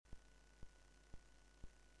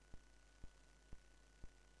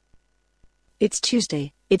It's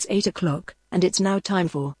Tuesday, it's 8 o'clock, and it's now time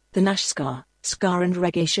for the Nash Ska and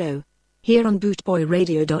Reggae Show, here on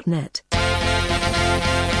bootboyradio.net.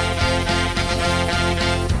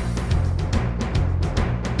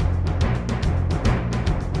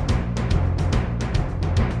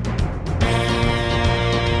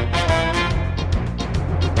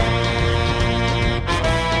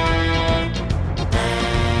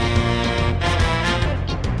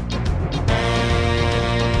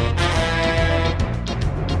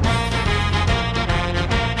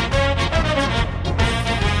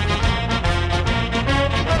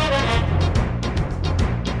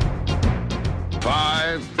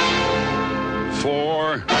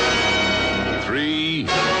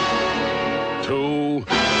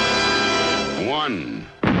 1.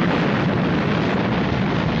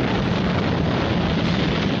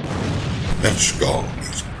 Let's go.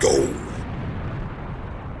 Let's go.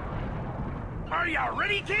 Are you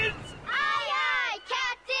ready, kids? Aye, aye,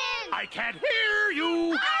 Captain! I can't hear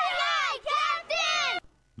you! Aye, aye, Captain!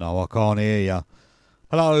 No, I can't hear you.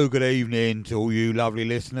 Hello, good evening to all you lovely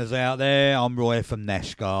listeners out there. I'm Roy from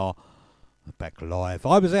Nashgar. Back live.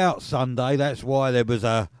 I was out Sunday, that's why there was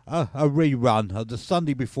a rerun of the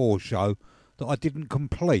Sunday before show that I didn't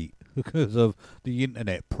complete because of the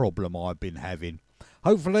internet problem I've been having.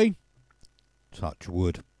 Hopefully, touch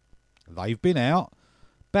wood, they've been out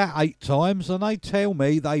about 8 times and they tell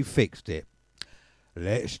me they fixed it.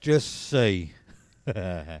 Let's just see.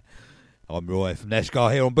 I'm Roy from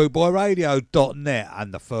Nashgar here on bootboyradio.net,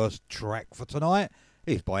 and the first track for tonight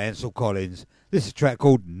is by Ansel Collins. This is a track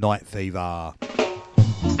called Night Fever.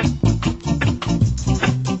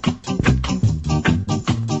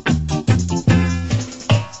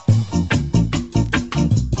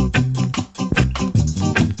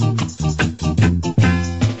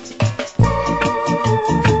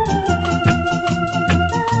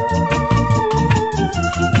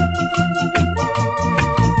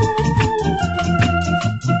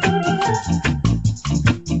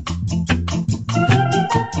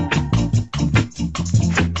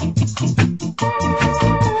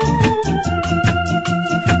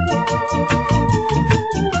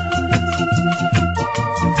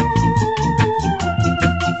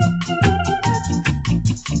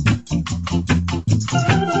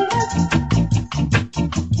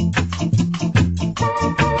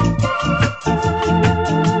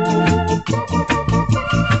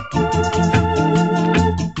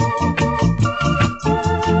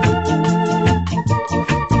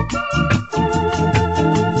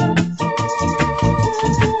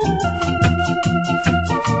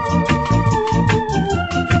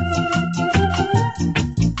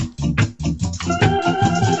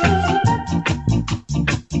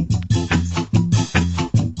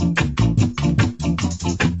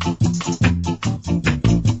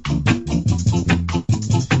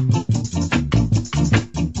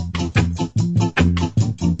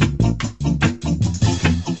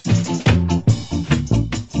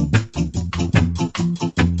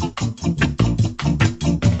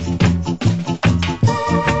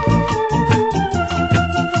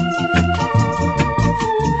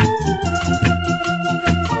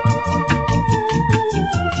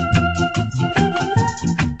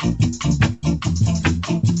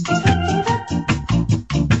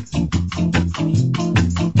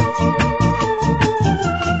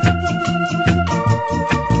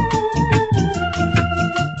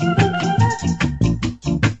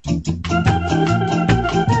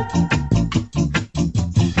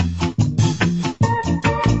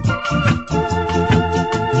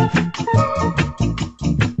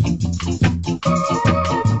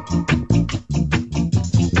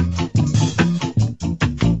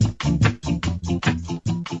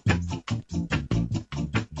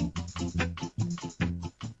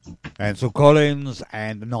 Ansel Collins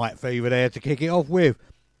and Night Fever there to kick it off with.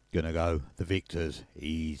 Gonna go the Victors,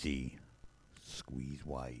 Easy Squeeze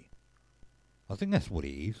Way. I think that's what it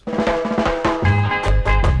is. It's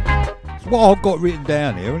what I've got written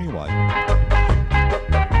down here anyway.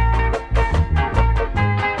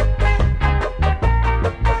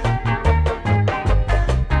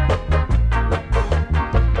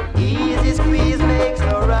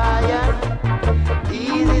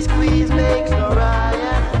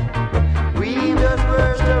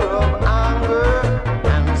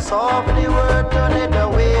 Softly word turn it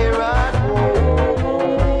away right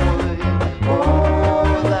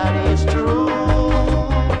oh, that is true.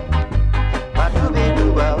 But to be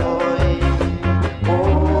do boy.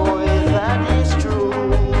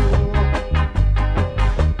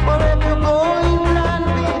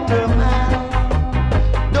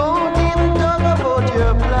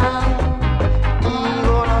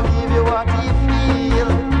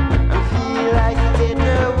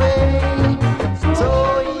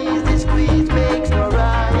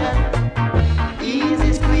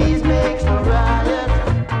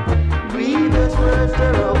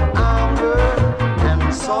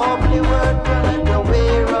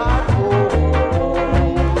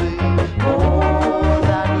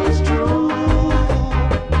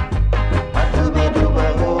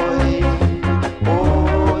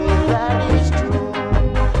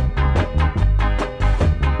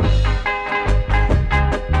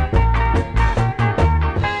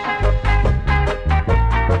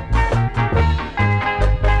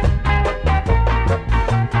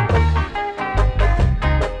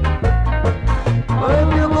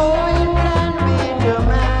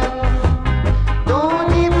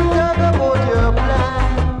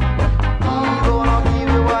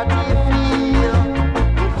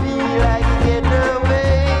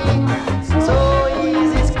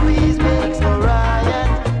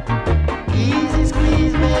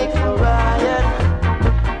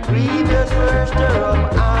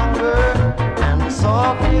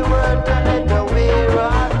 world don't let the way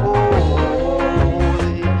run.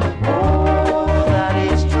 Oh, that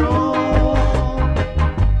is true.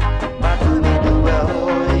 But do we do well?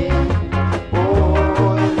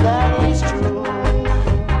 Oh, that is true.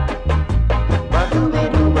 But do we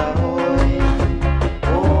do well?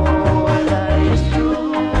 Oh, that is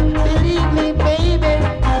true. Believe me, baby,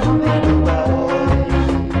 do we do well?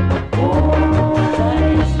 Oh, that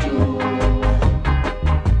is true.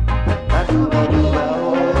 But do we do well?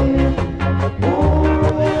 Oh,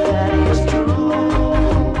 that is true.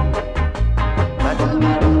 But do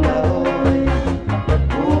we do well?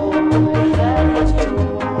 Oh, that is true.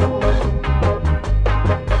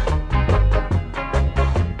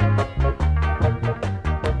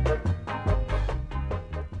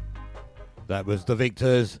 That was the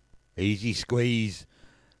Victors, Easy Squeeze.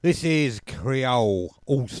 This is Creole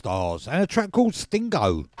All Stars and a track called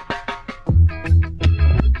Stingo.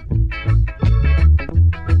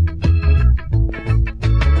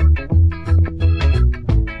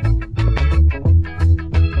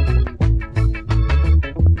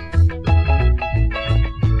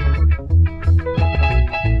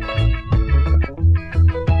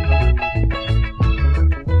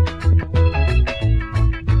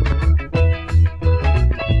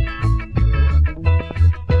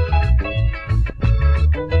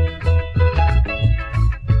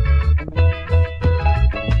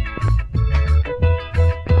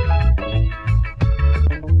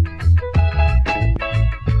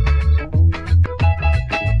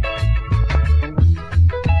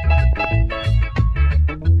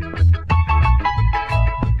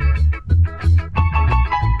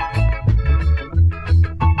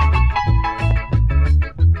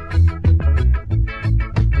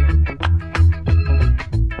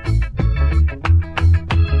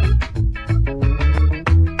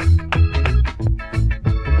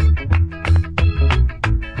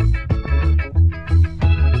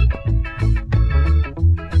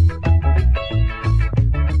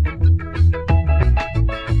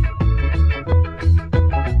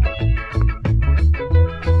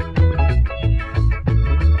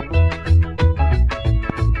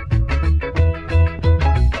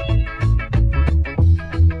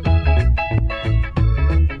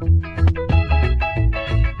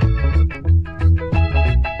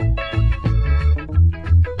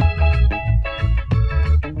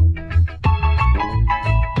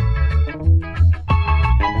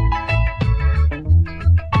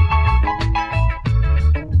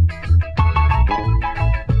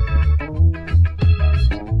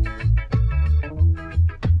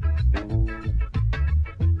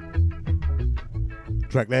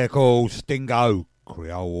 Track there called Stingo,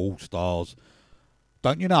 Creole All Stars.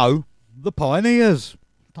 Don't you know? The Pioneers.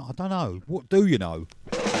 I don't know. What do you know?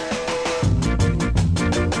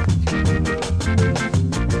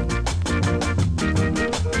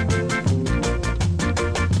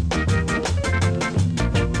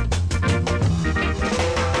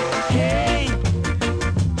 Hey,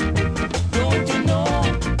 don't you know?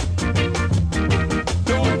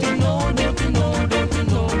 Don't you know? Don't you know? Don't you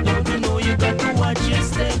know? Don't you know? You got to watch your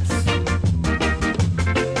steps.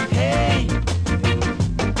 Hey,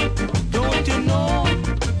 don't you know?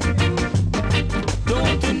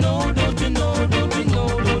 Don't you know? Don't you know? Don't you know?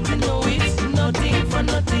 Don't you know? It's nothing for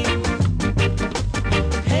nothing.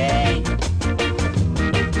 Hey,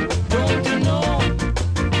 don't you know?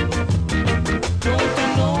 Don't you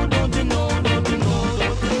know? Don't you know? Don't you know?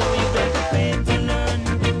 Don't you know? You got to pay to learn.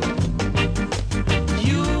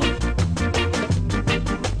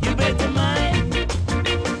 You better mind.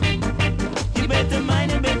 You better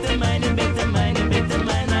mind. You better mind. You better mind. You better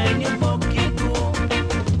mind. Mind your pocket too.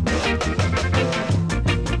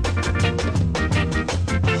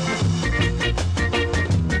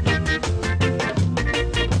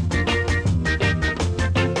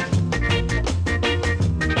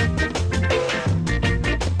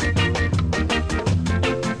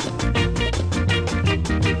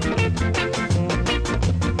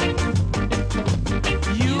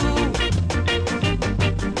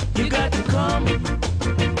 You got to come.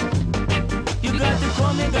 You got to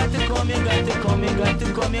come. You got to come. You got to come. You got to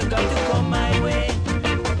come. You got to come my way.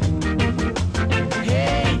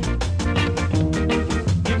 Hey,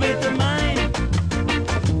 you better mind.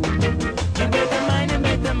 You better mind. You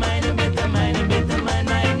better mind. You better mind. You better mind.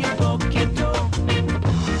 Mind your pocket too.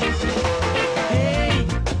 Hey,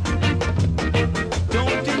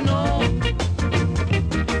 don't you know?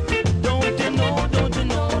 Don't you know? Don't you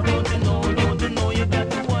know? Don't you know? Don't you know? You got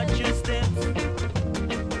to watch your steps.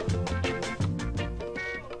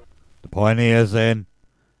 The Pioneers then,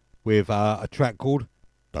 with a track called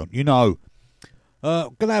Don't You Know.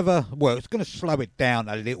 It's gonna slow it down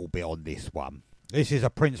a little bit on this one. This is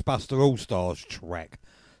a Prince Buster All Stars track,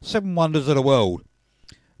 Seven Wonders of the World.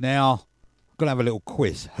 Now, I'm gonna have a little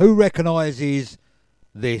quiz. Who recognises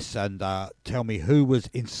this, and tell me who was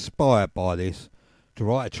inspired by this to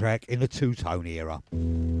write a track in the two-tone era?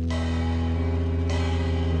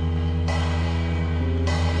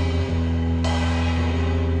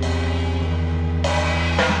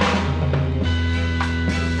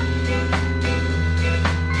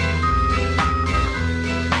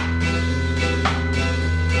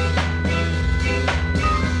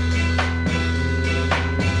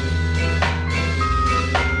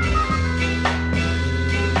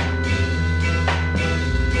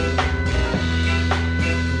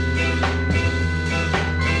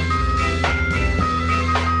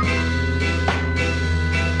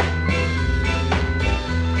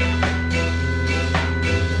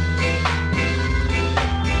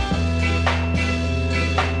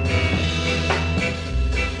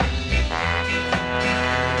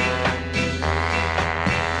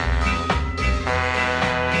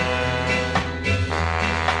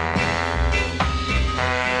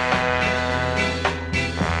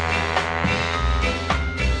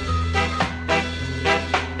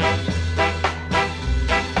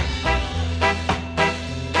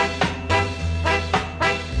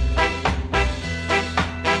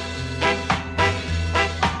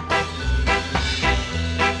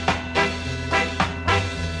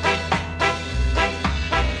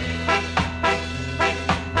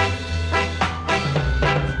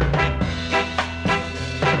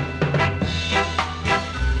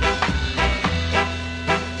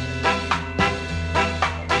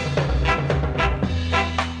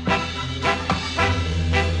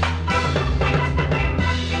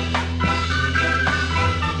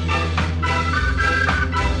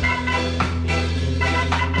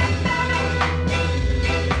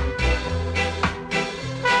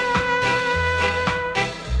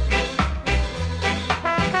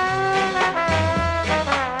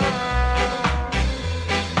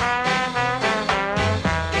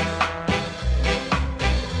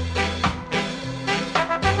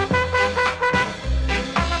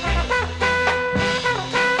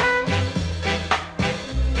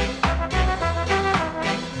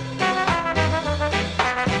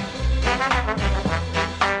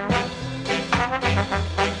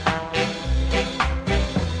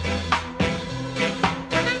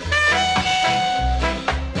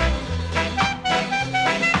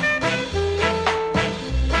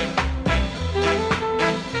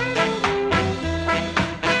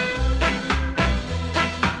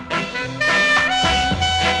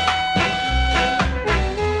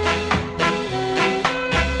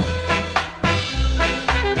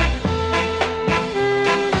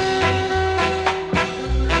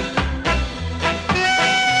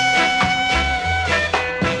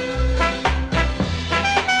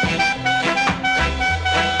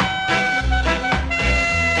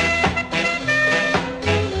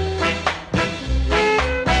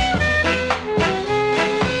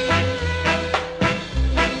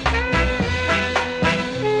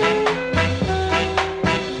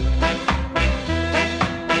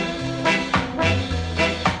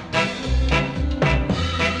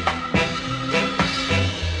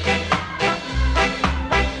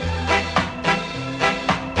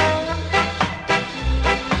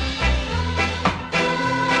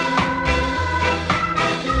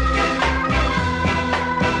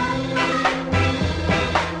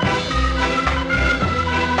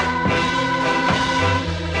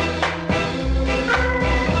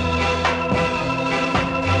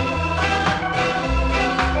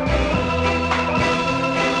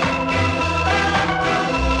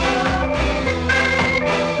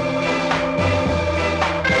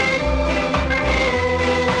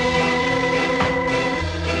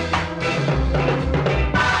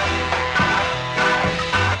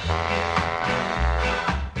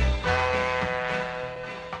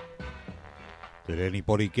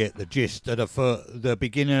 Anybody get the gist of the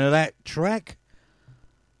beginning of that track?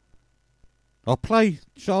 I'll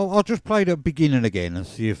just play the beginning again and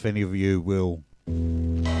see if any of you will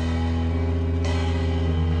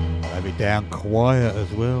have it down quiet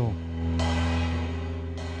as well.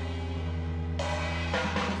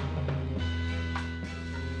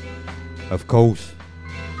 Of course,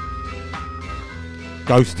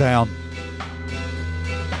 Ghost Town,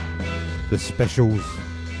 the specials.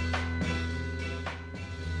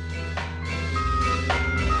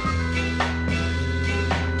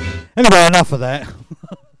 Anyway, enough of that.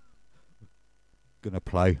 Gonna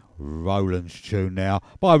play Roland's tune now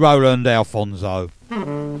by Roland Alphonso.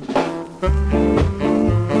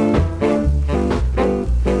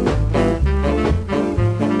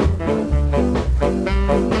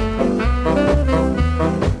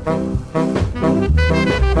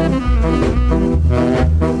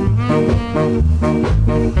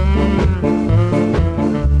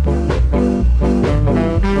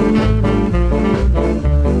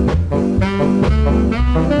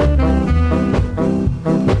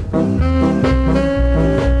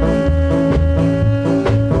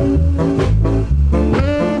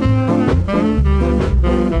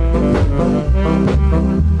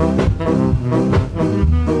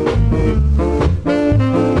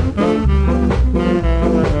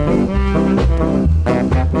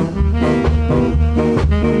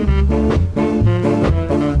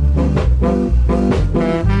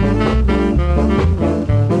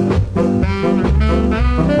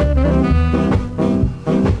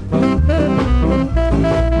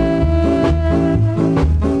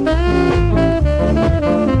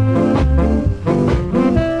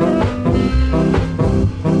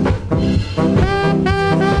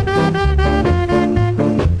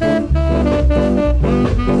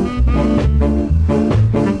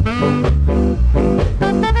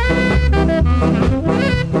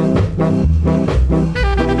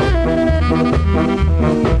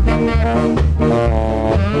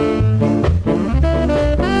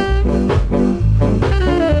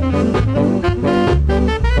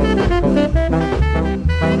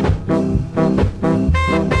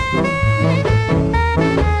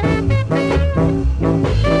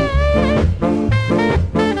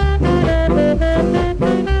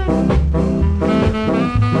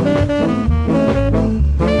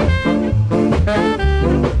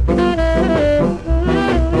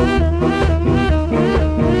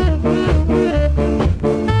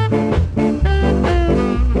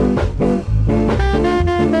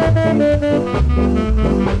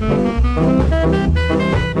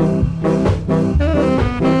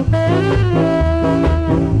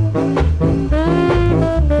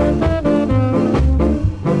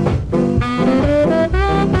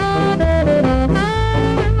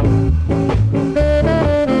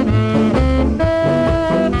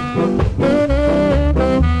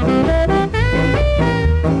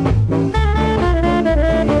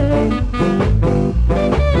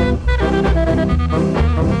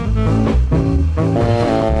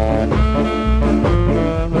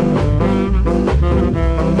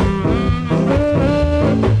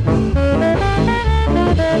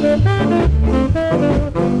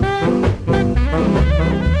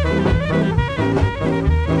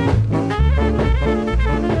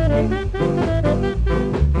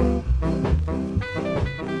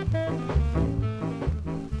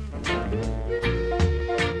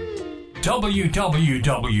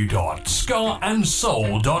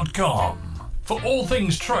 www.scarandsoul.com for all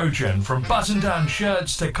things Trojan, from button-down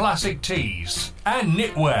shirts to classic tees and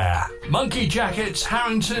knitwear, monkey jackets,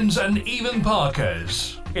 Harringtons and even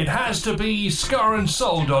Parkers. It has to be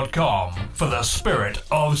scarandsoul.com for the spirit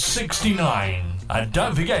of 69. And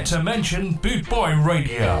don't forget to mention Boot Boy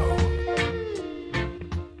Radio.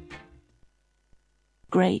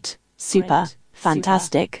 Great, super,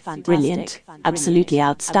 fantastic, brilliant, absolutely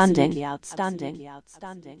outstanding.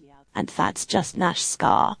 And that's just Nash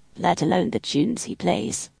Scar, let alone the tunes he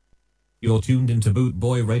plays. You're tuned into Boot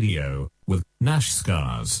Boy Radio with Nash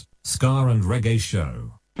Scar's Scar and Reggae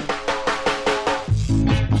Show.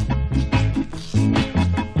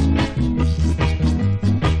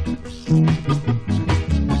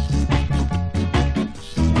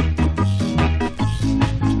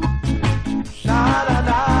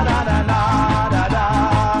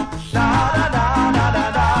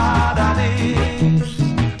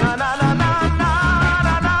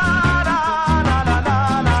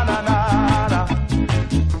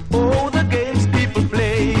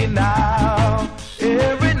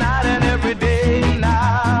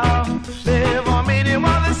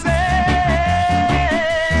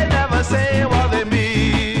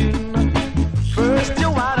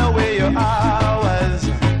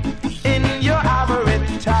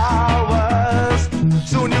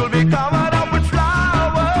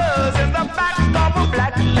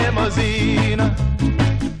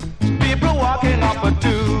 People walking up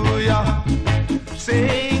to ya,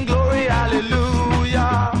 saying glory,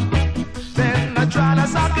 hallelujah. Then I try to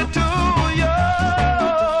suck it to you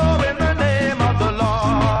in the name of the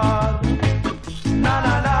Lord. Na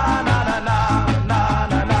na na na na na na na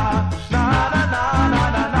na na na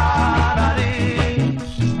na na na.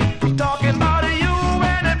 Talking about you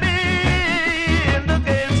and me in the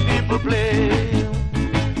games people play.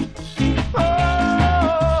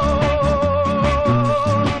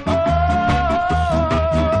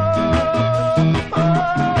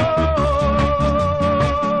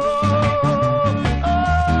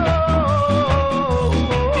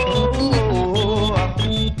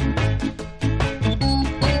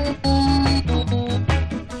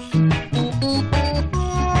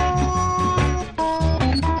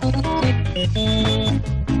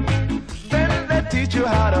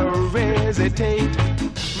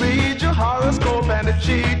 Read your horoscope and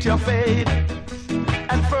cheat your fate.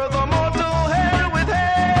 And furthermore, to hell with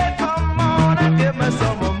hate. Come on and give me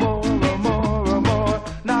some more.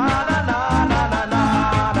 Na na na na na na na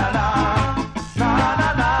na na na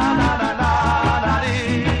na na na na.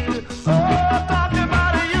 Oh, talking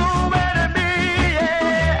about you and me,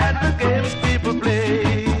 yeah, and the games people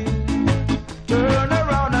play. Turn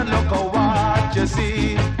around and look at what you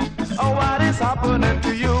see. Oh, what is happening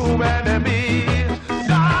to you and me?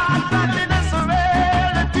 God, godliness,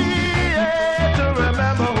 serenity, yeah, to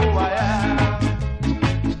remember who I am.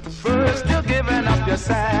 First, you're giving up your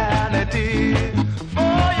sanity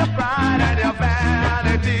for your pride and your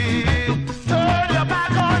vanity. Turn your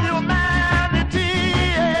back on humanity,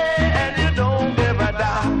 yeah, and you don't give a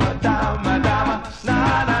damn, a damn, a damn.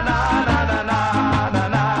 Na na na na na na na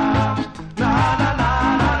na na na na na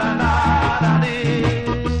na na.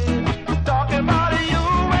 Talking about you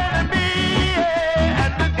and me, yeah,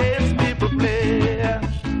 and the games people play.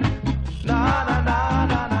 Na na na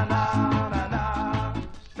na na na na na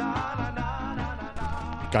na na na.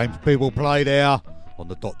 Games people play there on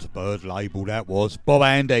the Dr. Bird label. That was Bob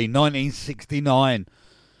Andy, 1969.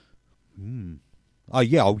 Oh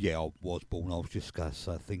yeah, I was born. I was just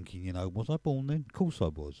thinking, you know, was I born then? Of course I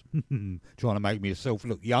was. Trying to make myself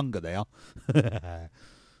look younger there.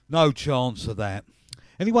 No chance of that.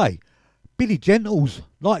 Anyway, Billy Gentles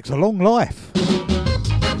likes a long life.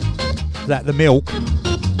 Is that the milk?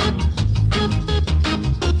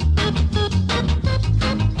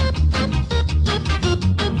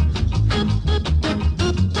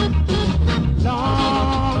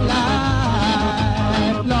 Long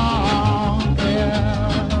life, long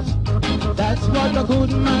years. That's what the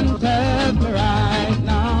good man tells me right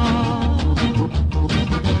now.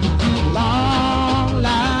 Long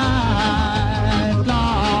life,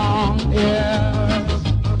 long years.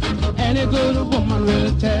 Any good woman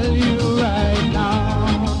will tell you right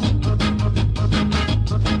now.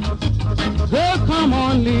 Girl, come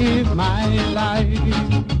on, live my life.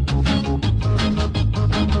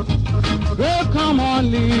 Girl, come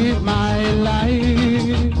on, live my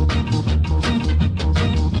life.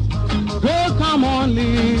 Girl, come on,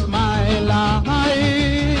 live my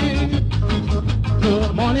life.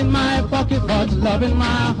 No money in my pocket, but love in my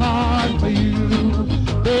heart for you.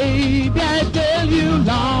 Baby, I tell you,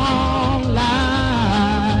 long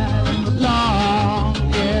life,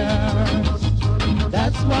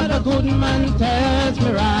 good man tells me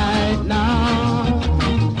right now.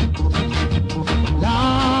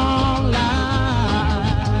 Long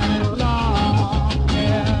life, long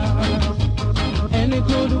hair. Any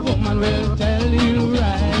good woman will tell you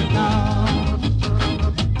right now.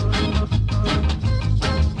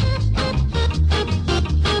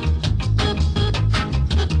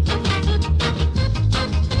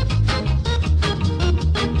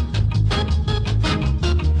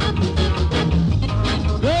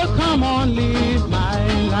 Girl, come on, live my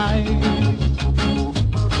life.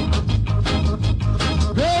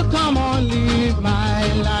 Girl, come on, live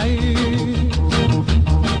my life.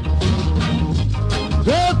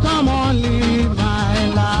 Girl, come on, live my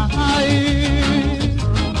life.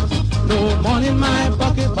 No money in my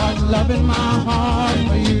pocket, but love in my heart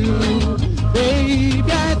for you. Baby,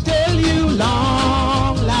 I tell you,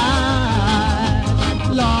 long life,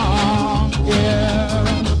 long year.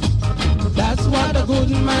 That's what a good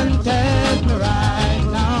man tells me right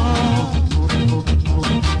now.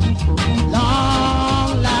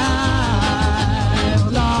 Long life,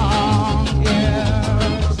 long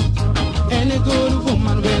years. Any good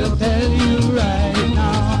woman will tell you right now.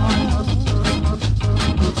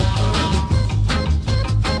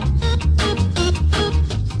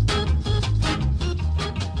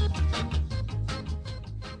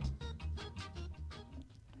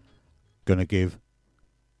 Gonna give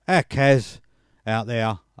our Kaz out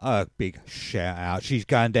there a big shout out. She's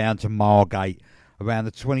going down to Margate around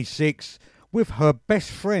the 26th with her best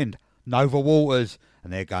friend Nova Waters,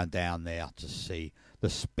 and they're going down there to see the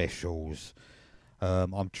Specials.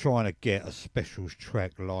 I'm trying to get a Specials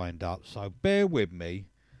track lined up, so bear with me.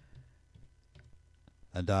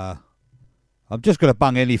 And I'm just going to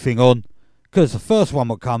bung anything on, because the first one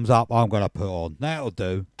that comes up I'm going to put on. That'll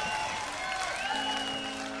do.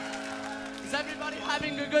 Is everybody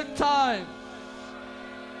having a good time?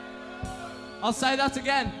 I'll say that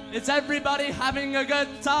again. Is everybody having a good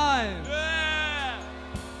time? Yeah!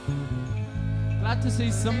 Glad to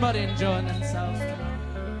see somebody enjoying themselves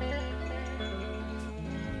tonight.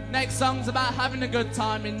 Next song's about having a good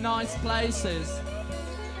time in nice places.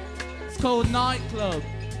 It's called Nightclub.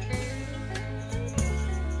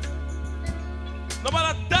 No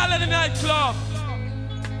matter dollar in the nightclub.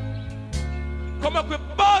 Come up with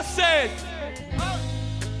bosses.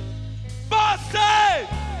 Bosses.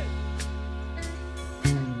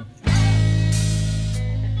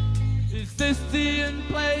 Is this the end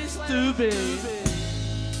place to be?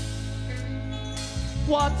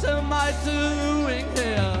 What am I doing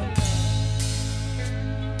here?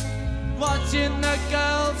 Watching the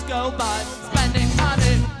girls go by, spending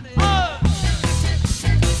money. Oh!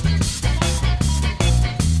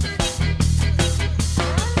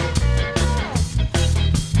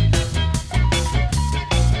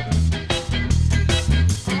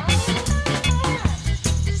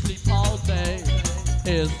 Sleep all day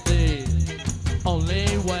is the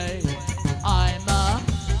only way. I'm a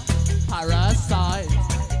parasite.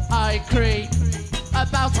 I creep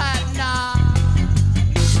about at night.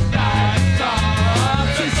 Nightclub,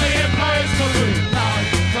 this is a place to be.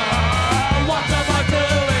 Nightclub, what am I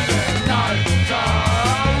doing here?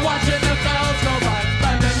 Nightclub, watching the girls go by,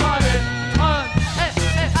 spending money on it.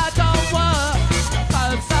 I don't work,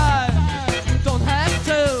 'cause I don't have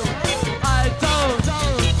to. I don't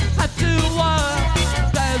have to work.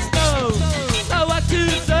 There's nowhere to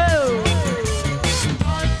do.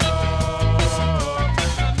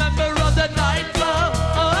 Member of the nightclub,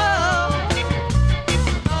 oh,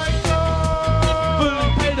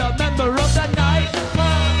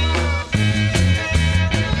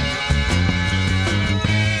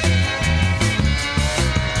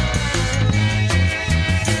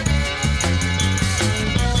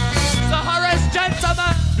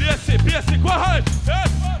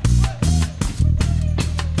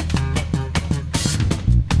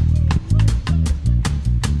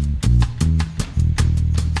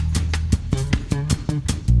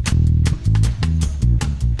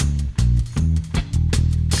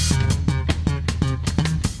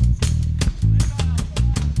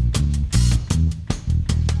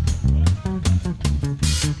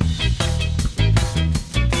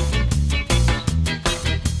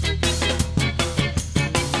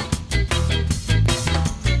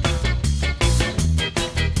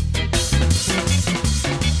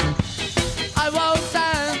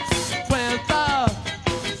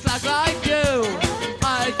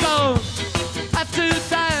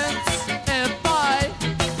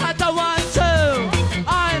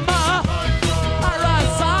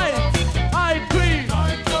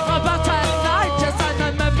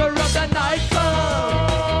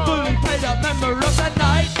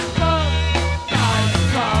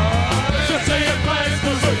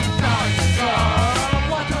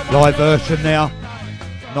 Live version now.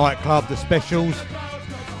 Nightclub, the specials.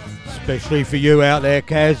 Especially for you out there,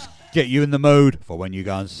 Kaz. Get you in the mood for when you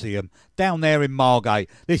go and see them. Down there in Margate.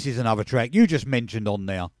 This is another track you just mentioned on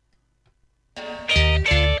there.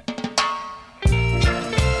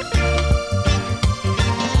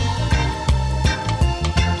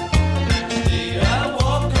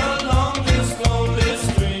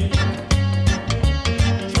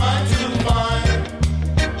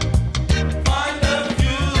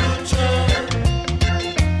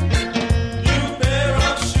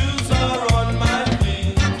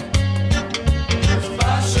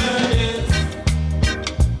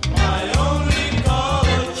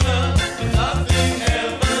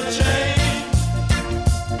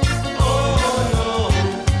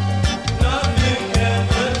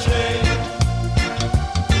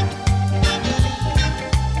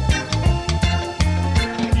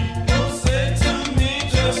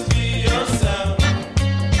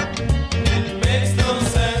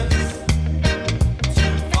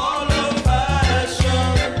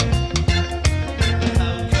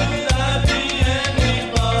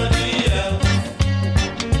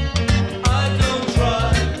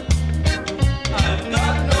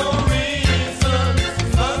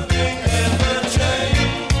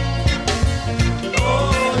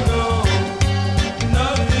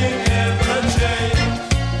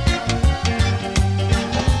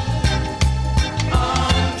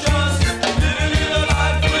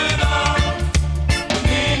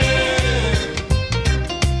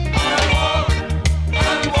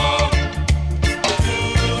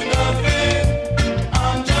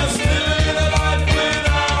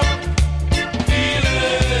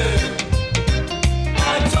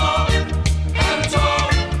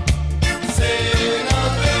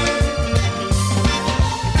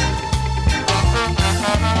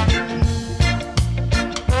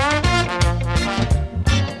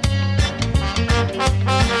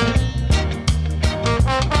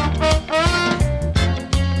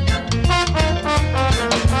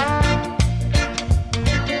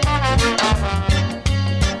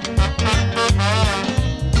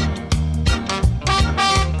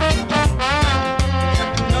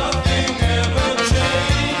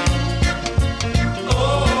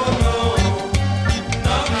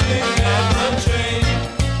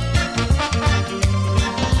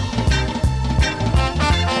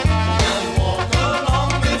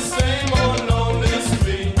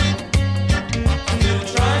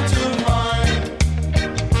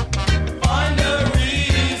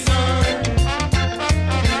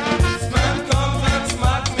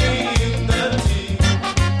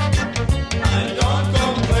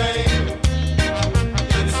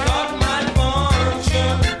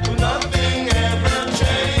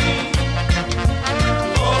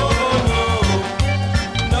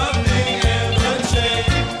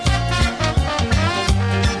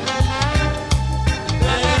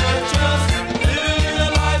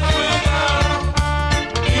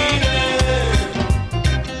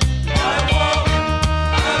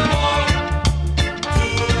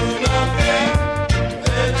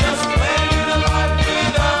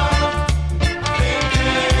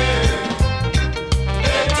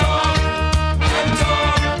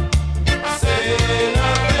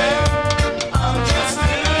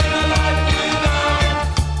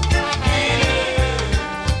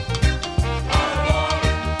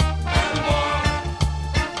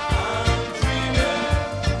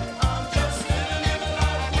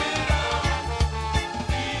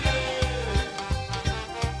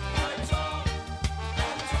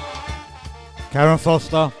 Karen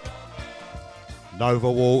Foster, Nova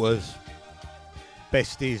Waters,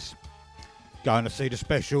 Besties, going to see the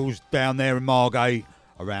specials down there in Margate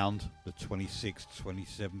around the 26th,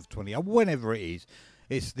 27th, 28th, whenever it is.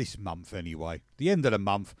 It's this month anyway. The end of the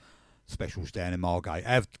month, specials down in Margate.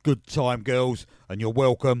 Have a good time, girls, and you're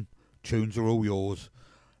welcome. Tunes are all yours.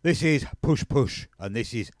 This is Push Push, and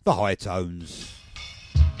this is the High Tones.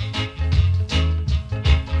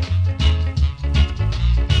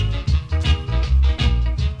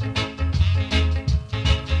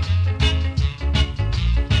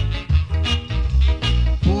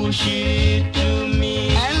 Push it to me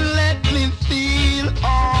and let me feel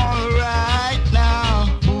alright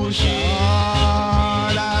now. Push it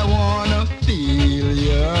hard, I wanna feel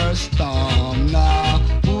your storm now.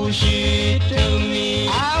 Push it to me,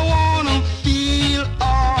 I wanna feel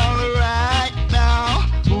alright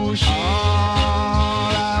now. Push it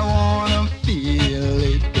hard, I wanna feel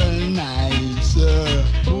little nicer.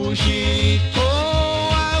 Push it, oh,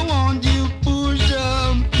 I want you push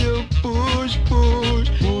up, you push, push.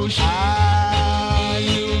 Push.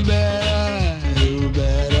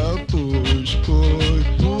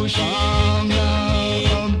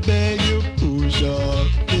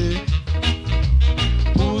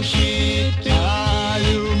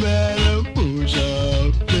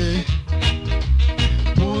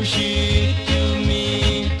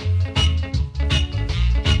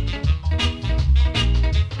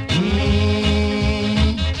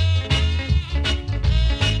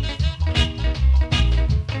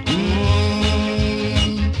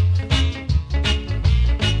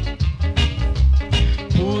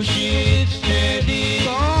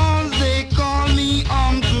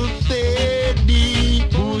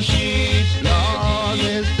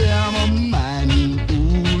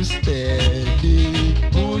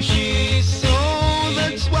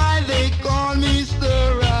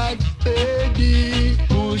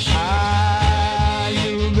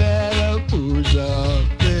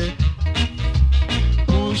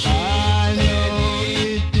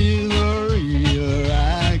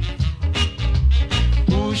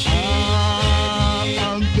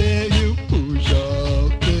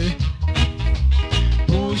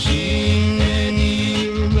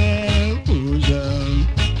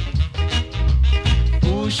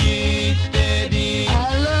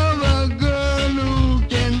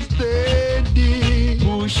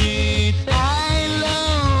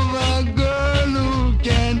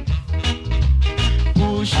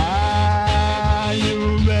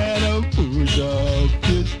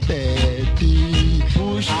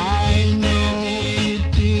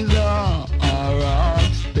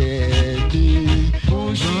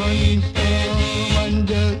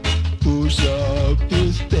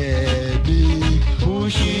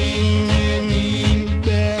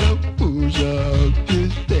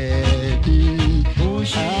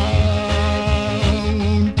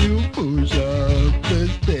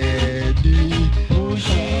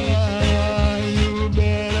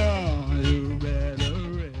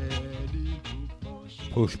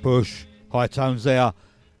 Push Push, high tones there.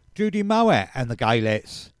 Judy Mowatt and the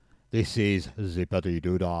Gaylettes. This is Zippity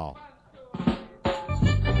Doodah.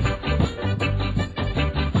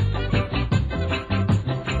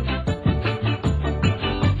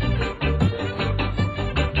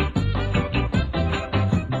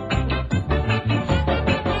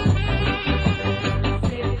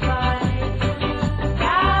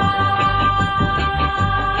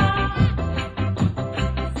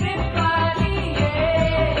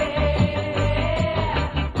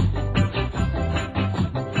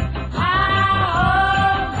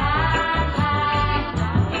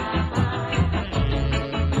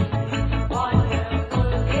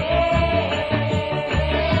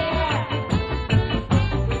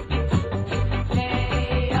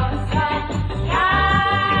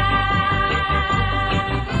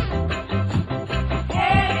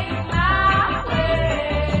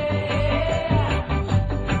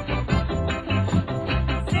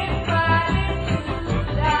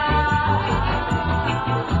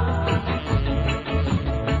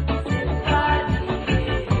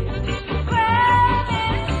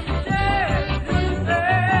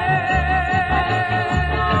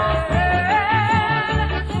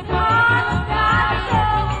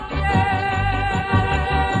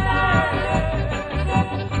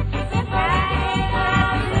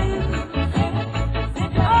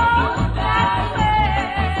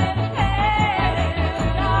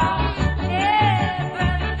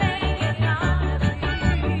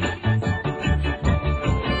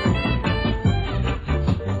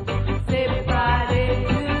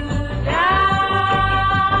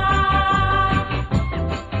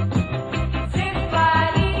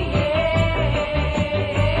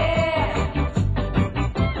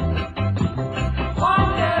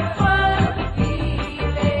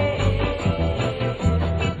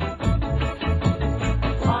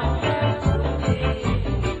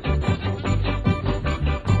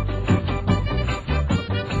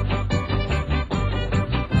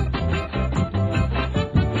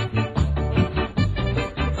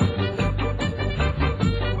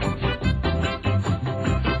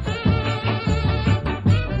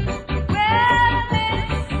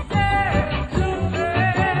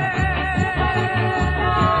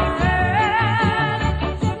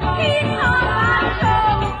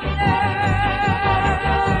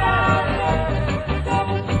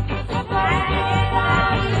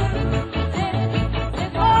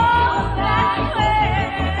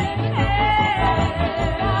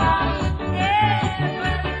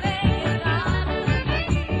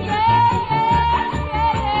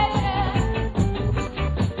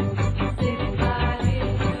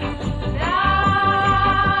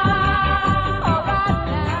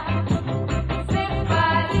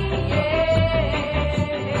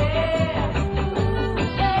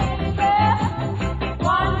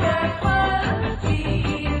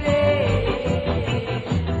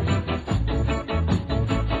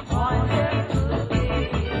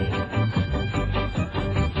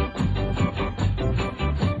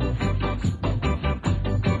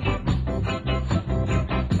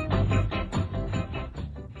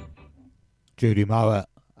 Judy Mowatt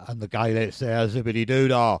and the Gaylettes there, Zippity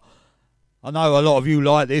Doodah. I know a lot of you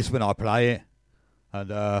like this when I play it,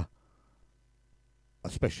 and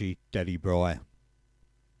especially Daddy Bry.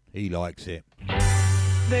 He likes it.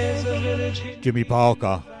 Jimmy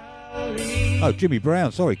Parker. Oh, Jimmy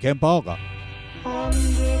Brown, sorry, Ken Parker.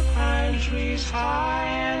 Under pine trees high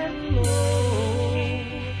and low,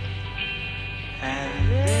 and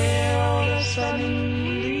there all of a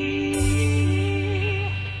sudden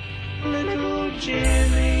little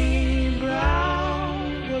Jimmy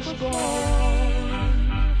Brown was born,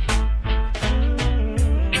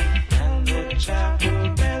 and the chapel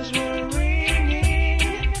bells were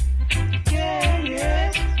ringing, yeah,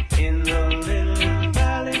 yes, in the little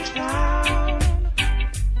valley town,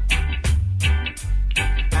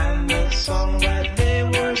 and the song that they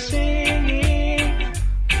were singing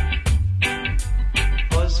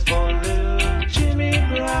was for little Jimmy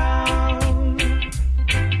Brown,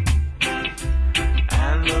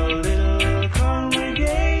 and the little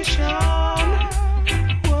congregation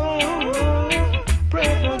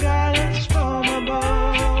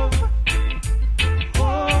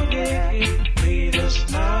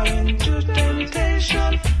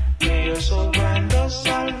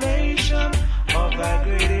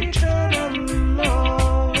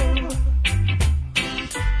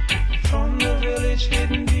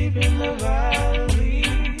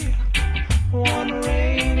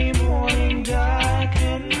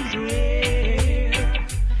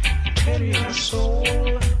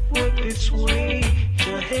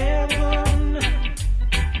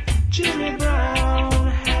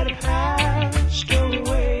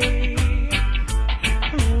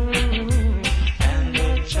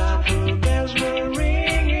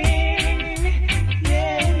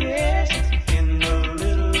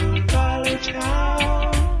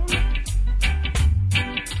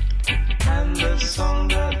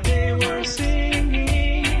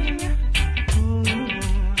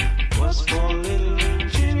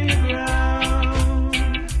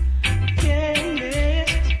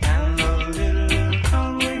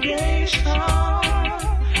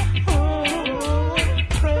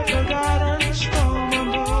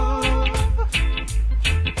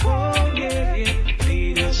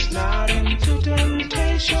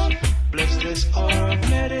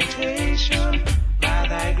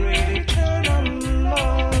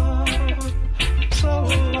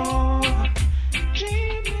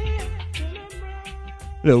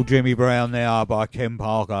Little Jimmy Brown there by Ken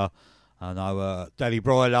Parker. I know Daddy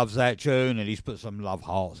Bry loves that tune, and he's put some love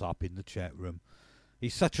hearts up in the chat room.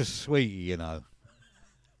 He's such a sweetie, you know.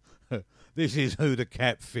 This is Who the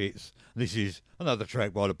Cap Fits. This is another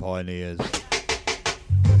track by the Pioneers.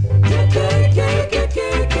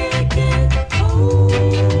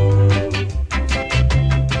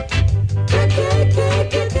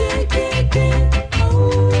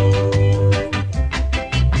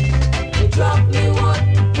 You drop me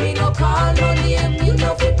one, me no call no name, you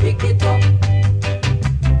know fi pick it up.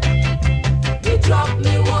 You drop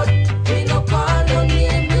me one, me no call no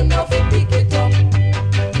name, you know fi pick it up.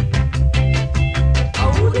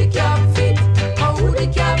 How the cap fit,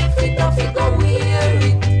 I fi go wear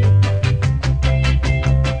it.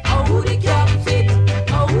 How the cap fit,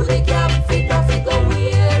 I fi go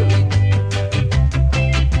wear it.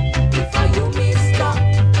 If I you mister,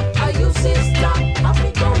 are you sister, I fi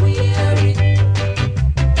go wear it.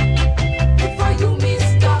 If I you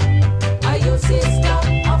mister, are you sister,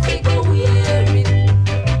 I fi go wear it.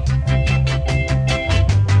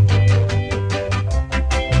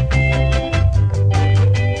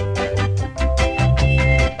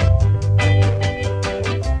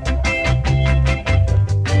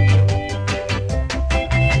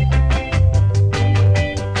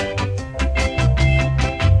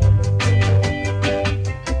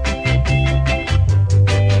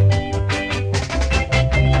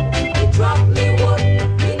 You drop me one,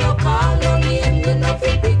 me no call no name, you know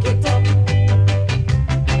fi pick it up.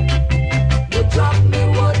 You drop me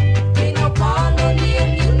one, me no call no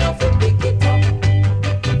name, you know fi pick it up.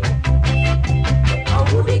 How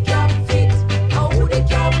the cap fit,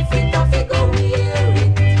 I fi go wear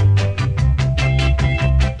it.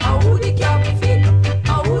 How the cap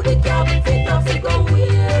fit, I fi go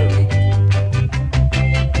wear it.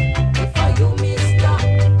 If I you mister,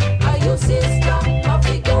 are you sister, I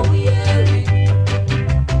fi go wear it.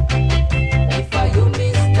 If I you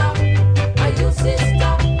mister, are you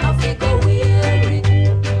sister, I fi go wear it.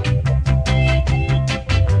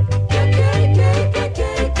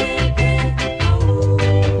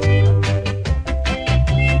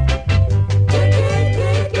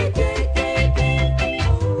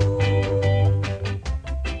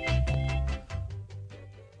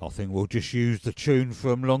 I think we'll just use the tune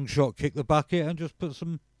from Long Shot Kick the Bucket and just put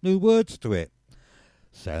some new words to it.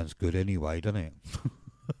 Sounds good anyway, doesn't it?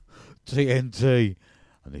 TNT.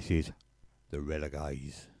 And this is The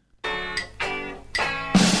Renegades.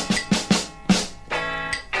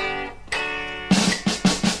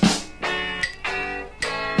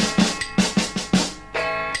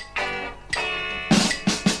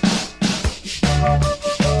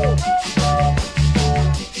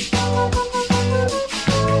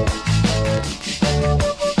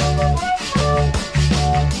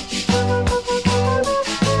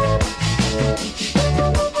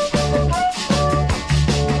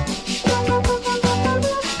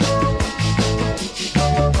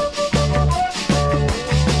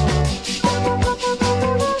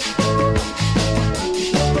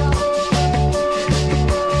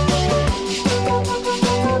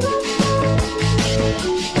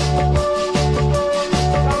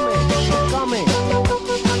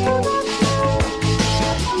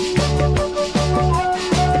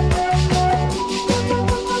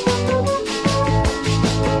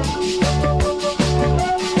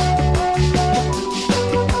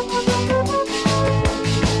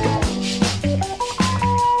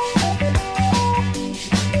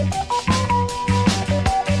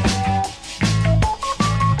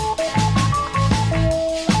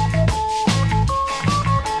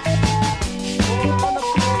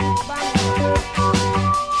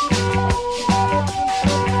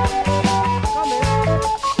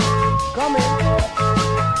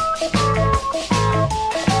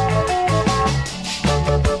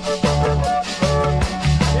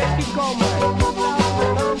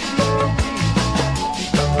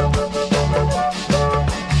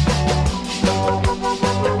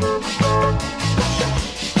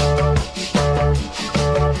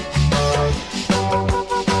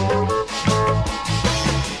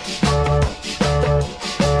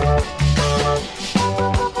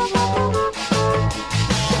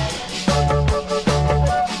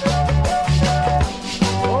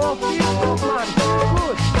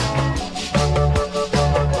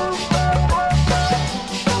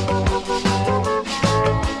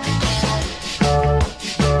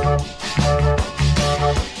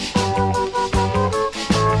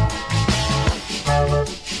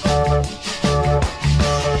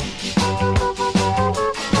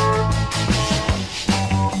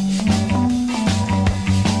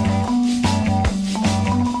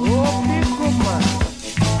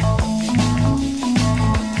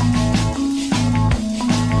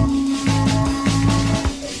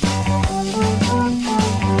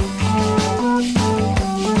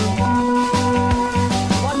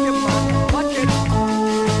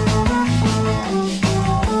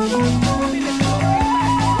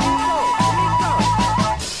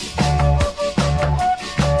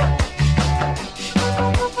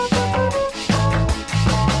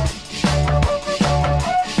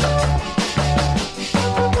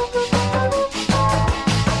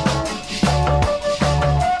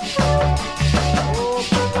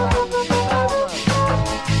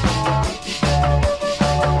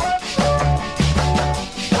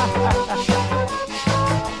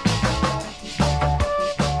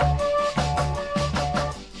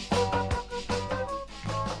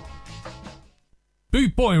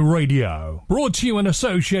 Radio. Brought to you in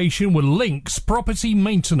association with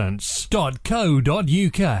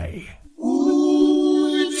linkspropertymaintenance.co.uk.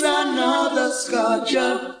 Ooh, it's another Ska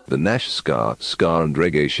jump. The Nash Ska and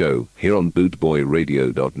Reggae Show here on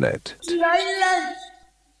bootboyradio.net.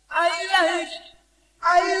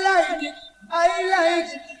 I like it.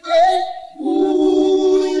 Hey.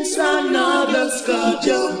 Ooh, it's another Ska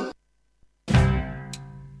jump.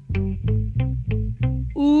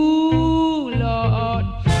 Ooh, Lord,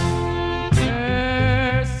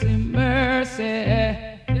 mercy, mercy.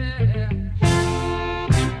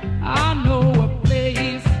 I know a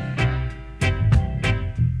place.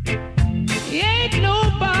 Ain't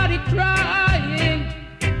nobody crying.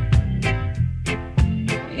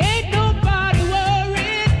 Ain't nobody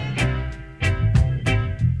worried.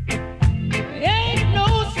 Ain't no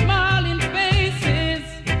smiling faces.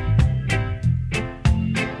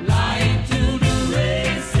 Lying to the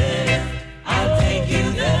races. I'll take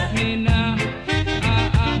you there. Me now.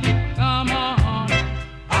 Come on.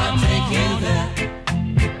 I'll take you there.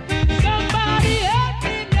 Somebody help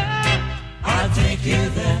me now. I'll take you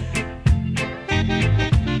there.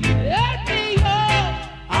 Help me, oh.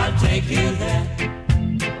 I'll take you there.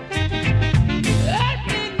 Help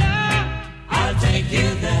me now. I'll take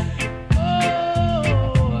you there.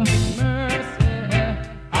 Oh, mercy.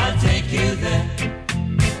 I'll take you there.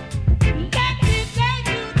 Let me take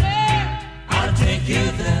you there. I'll take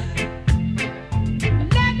you there.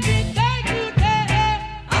 Let me take you there.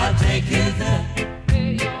 I'll take you there.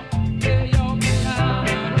 Hey, yo,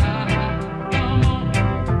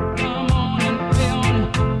 come on and play on it,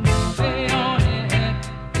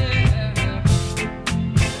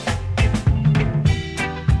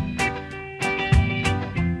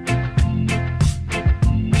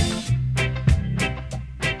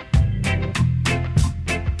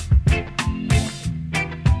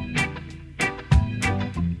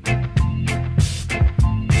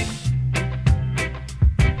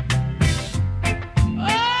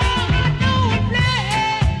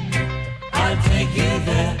 I'll take you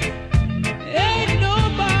there. Ain't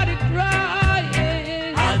nobody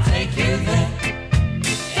crying. I'll take you there.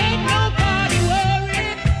 Ain't nobody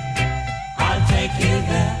worried. I'll take you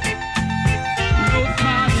there. No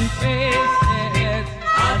smiling faces.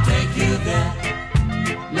 I'll take you there.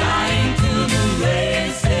 Lying to the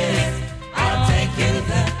races. I'll take you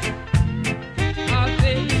there. I'll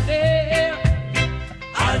take you there.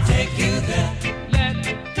 I'll take you there. Let's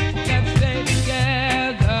stay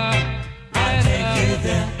together. I'll take you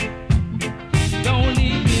there. Don't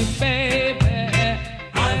leave me, baby.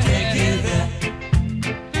 I'll take you there.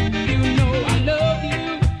 You know I love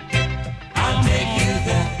you. I'll take you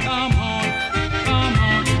there. Come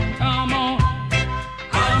on.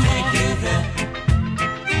 I'll take you there.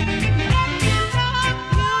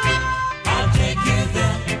 I'll take you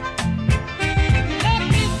there. Let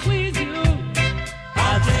me squeeze you.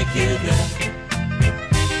 I'll take you there.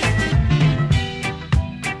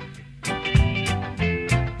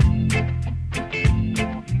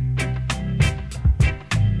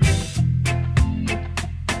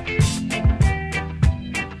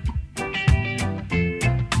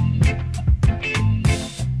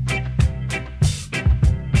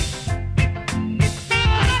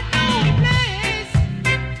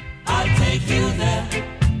 I'll take you there.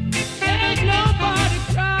 Ain't nobody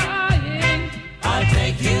crying. I'll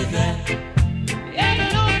take you there.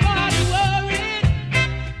 Ain't nobody worried.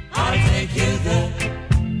 I'll take you there.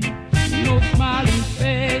 No smiling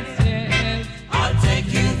faces. I'll take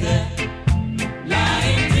you there.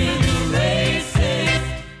 Lying to the races.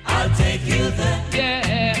 I'll take you there.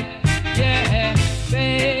 Yeah,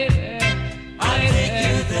 baby. I'll take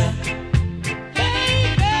you there.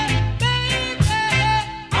 Baby.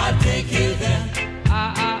 I'll take you there.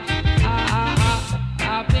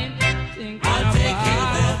 I've been thinking I'll take you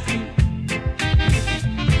there.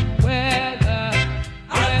 Whether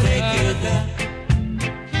I'll take you there.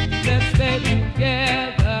 Let's stay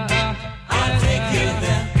together. I'll take you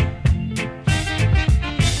there.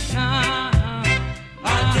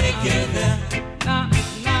 I'll take you there.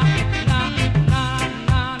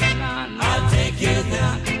 I'll take you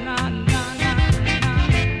there.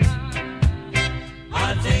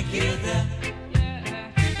 I'll take you there.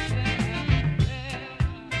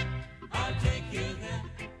 I'll take you there.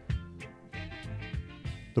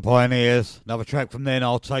 The Pioneers, another track from them,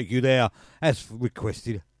 I'll Take You There, as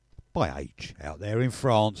requested by H out there in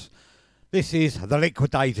France. This is The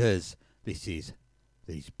Liquidators. This is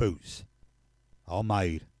These Boots Are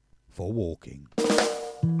Made for Walking.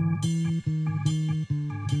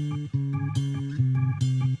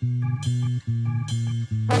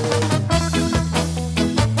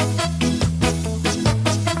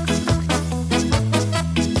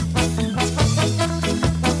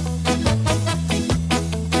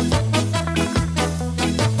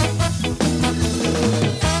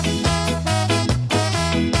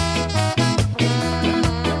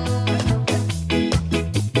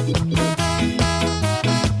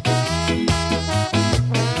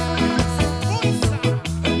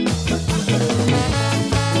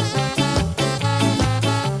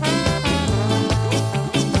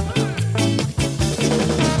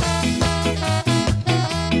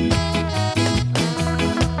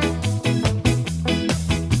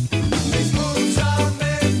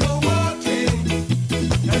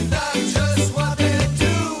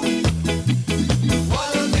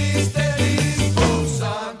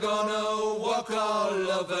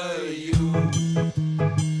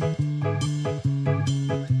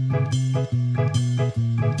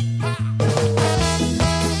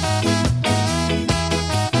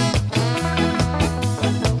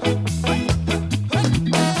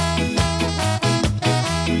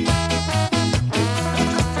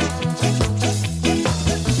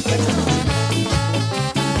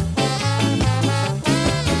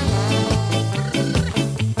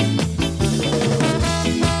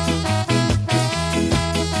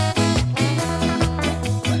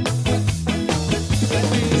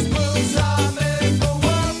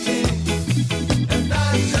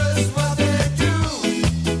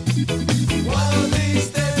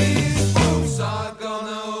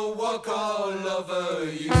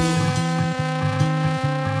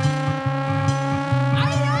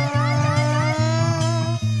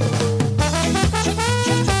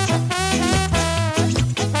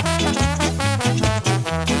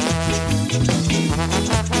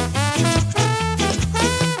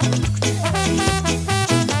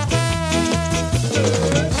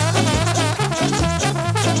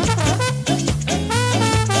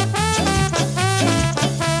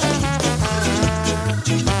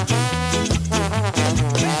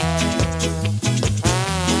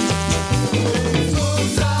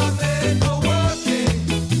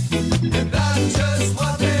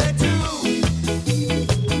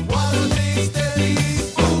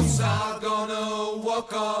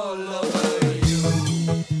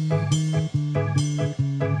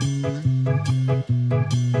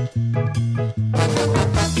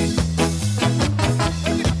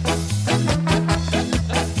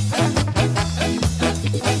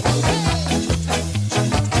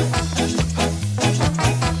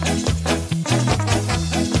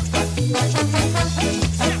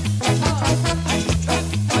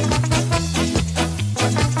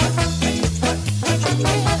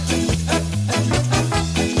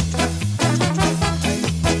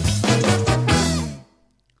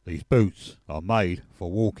 Boots are made for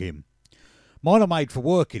walking. Mine are made for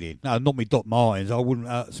working in. No, not me Doc Martens. I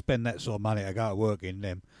wouldn't spend that sort of money to go to work in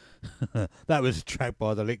them. That was a track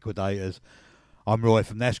by the Liquidators. I'm Roy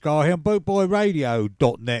from Nashgar here on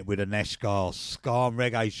bootboyradio.net with a Nashgar Ska and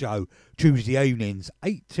Reggae show Tuesday evenings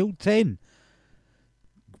 8 till 10.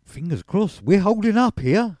 Fingers crossed, we're holding up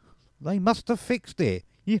here. They must have fixed it.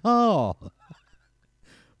 Yeehaw.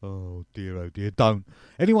 Oh dear, don't.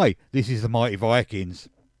 Anyway, this is the Mighty Vikings.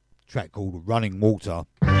 Track called Running Water.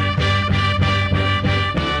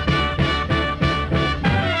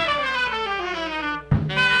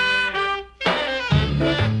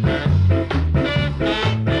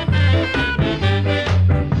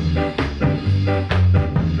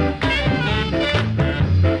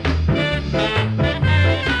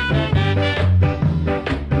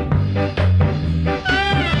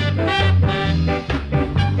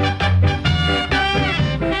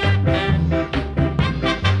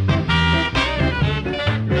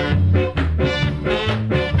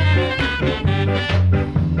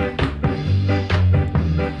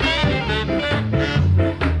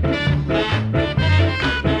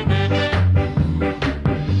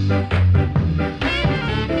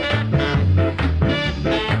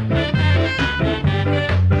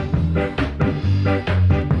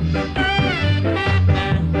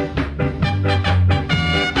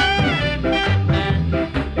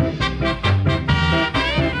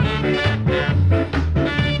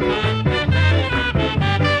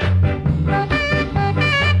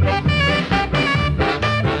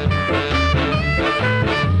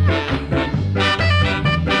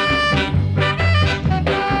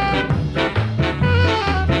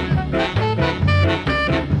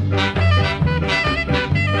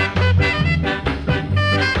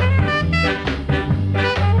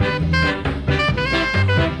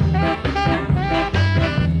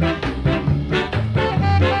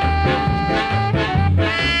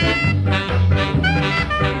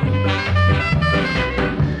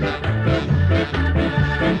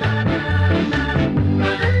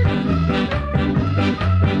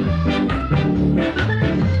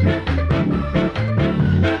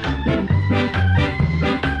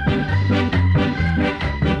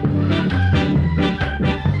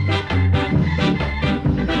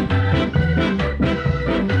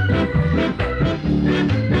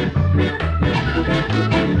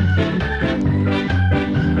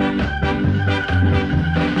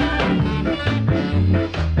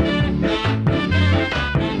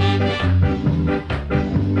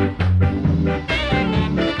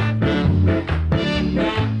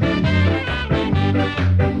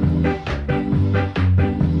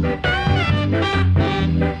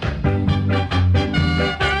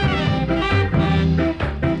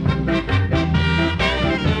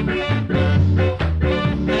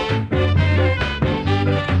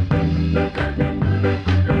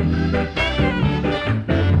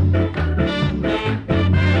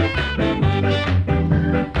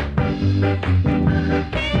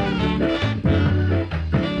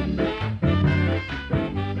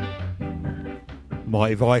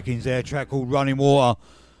 Mighty Vikings there, a track called Running Water.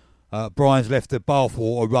 Brian's left the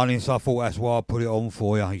bathwater running, so I thought that's why I put it on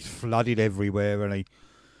for you. He's flooded everywhere, and he...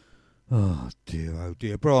 Oh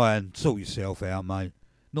dear. Brian, sort yourself out, mate.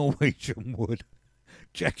 Norwegian Wood.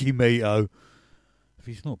 Jackie Mito. If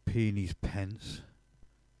he's not peeing his pants,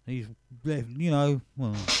 he's left,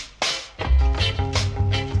 well...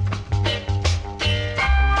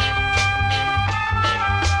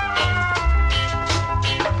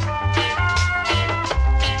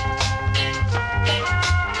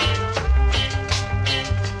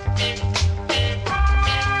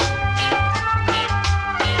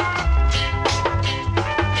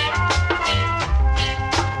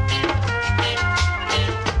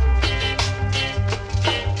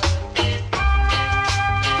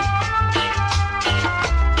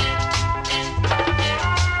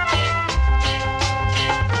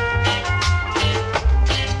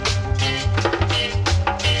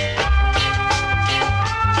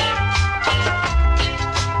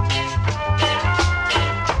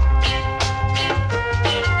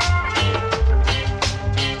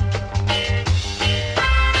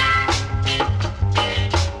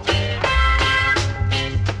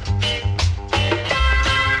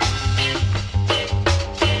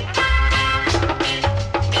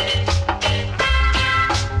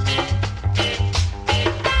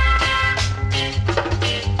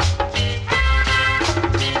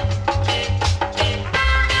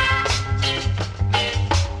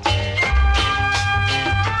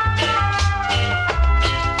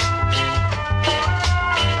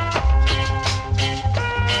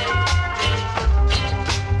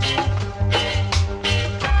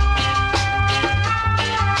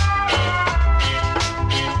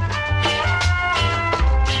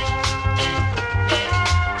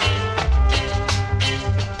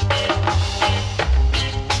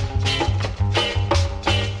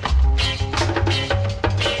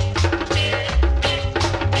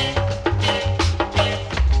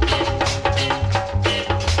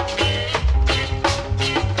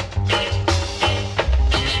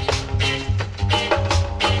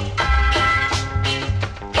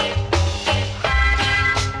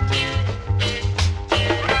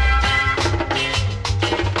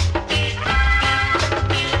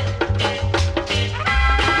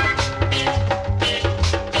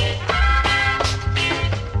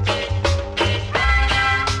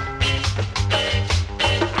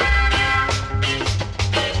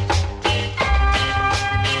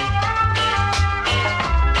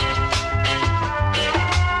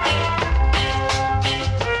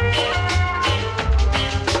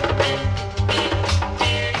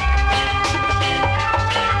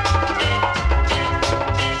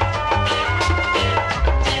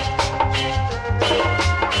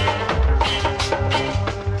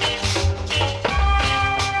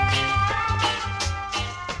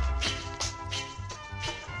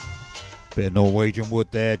 Bit of Norwegian Wood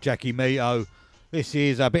there, Jackie Mito. This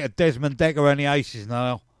is a bit of Desmond Decker and the Aces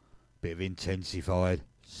now. Bit of Intensified,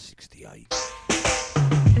 68.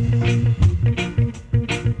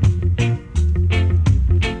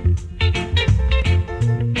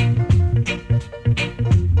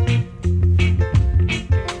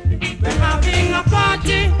 We're having a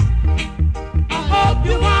party. I hope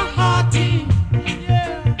you are hearty.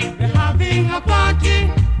 Yeah. We're having a party.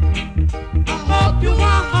 I hope you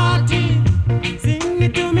are hearty. Sing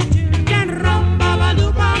it to me, children. Rum ba ba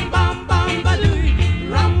bam bam bam baloo.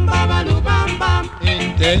 Rum ba bam bam.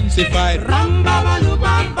 Intensified. Rum ba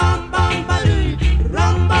bam bam bam baloo.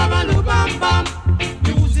 Rum ba bam bam.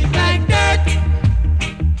 Music like that.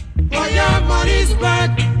 For your money's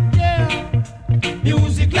worth. Yeah.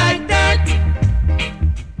 Music like that.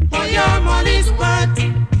 For your money's worth.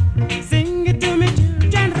 Sing it to me,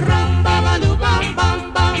 children. Rum ba bam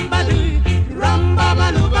bam bam baloo. Rum ba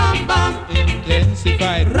bam bam.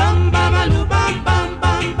 Intensified. Rum ba bam bam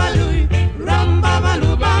bam baloo. Rum ba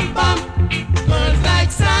bam bam. Girls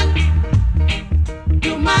like sun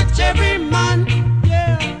to match every man.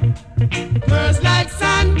 Yeah. Girls like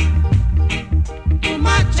sun to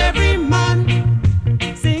match every man.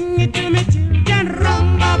 Sing it to me, children.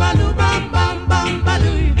 Rum ba bam bam bam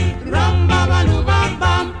baloo. Rum ba bam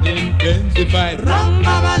bam. Intensified. Rum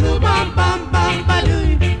ba bam bam bam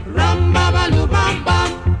baloo. Rum ba bam bam.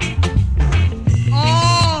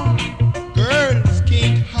 Oh, girls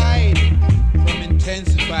can't hide from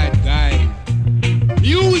intensified guys.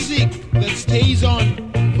 Music that stays on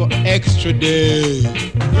for extra days.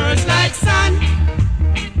 Girls like sun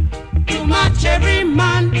to match every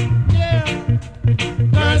man. Yeah.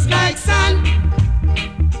 Girls like sun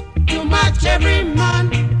to match every man.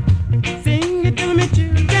 Sing it to me,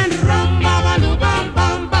 children. Rum ba bam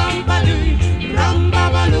bam bam baloo. Rum ba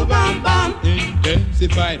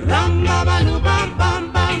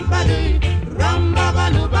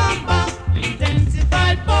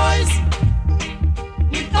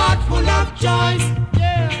choice.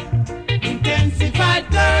 Intensified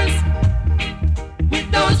thirst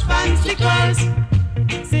with those fancy girls.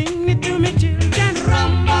 Sing it to me, children.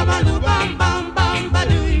 Rum babaloo bam bam bam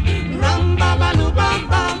badoo. Rum babaloo bam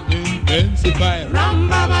bam. Intensify. Rum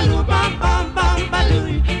babaloo bam bam bam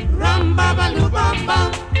badoo. Rum babaloo bam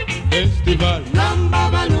bam. Festival. Rum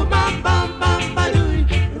babaloo bam bam bam badoo.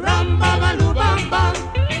 Rum babaloo bam bam.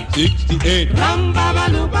 68. Rum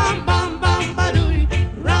babaloo bam bam bam badoo.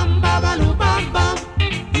 Rum babaloo bam bam.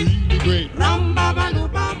 Really great. Rum babaloo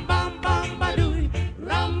bam bam bam badoo.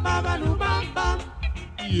 Rum babaloo bam bam.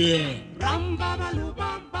 Yeah. Rum babaloo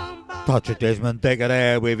bam bam bam. Touch of Desmond Decker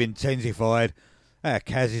there with Intensified.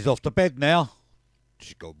 Kaz is off to bed now.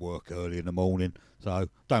 She's got work early in the morning, so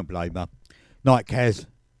don't blame her. Night, Kaz.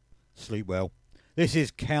 Sleep well. This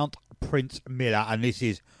is Count Prince Miller, and this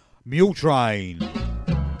is Mule Train.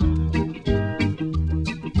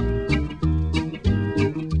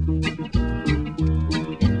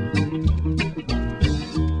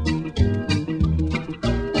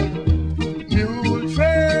 Mule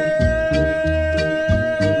train.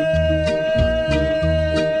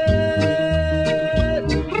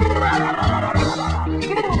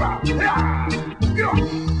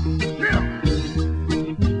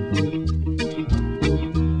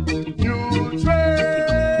 Mule train.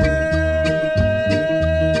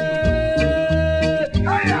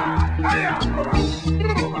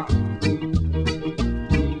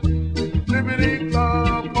 Liberty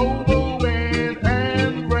Club over wind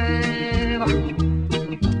and rain.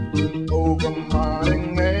 Over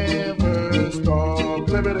morning never stop.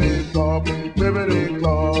 Liberty Club, Liberty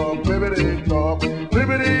Club, Liberty Club,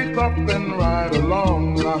 Liberty Club, and ride along.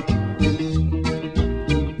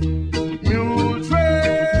 Mule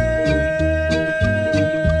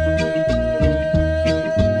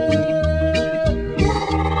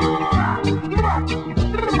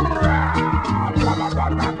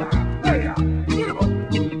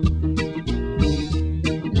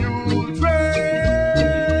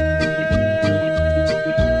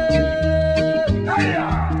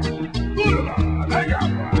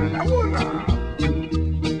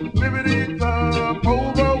Liberty Club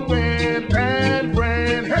over wind and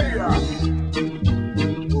rain. Hey,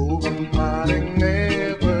 over morning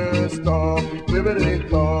never stop. Liberty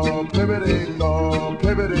Club, Liberty Club,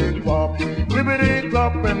 Liberty Club, Liberty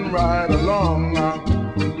Club, and ride along now.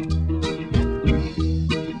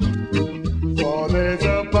 For there's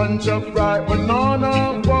a bunch of ripe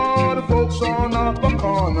banana for the folks on up a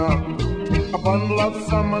corner. A bundle of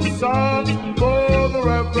summer socks for the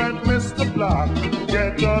Reverend Mr. Block.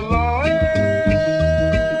 Get along.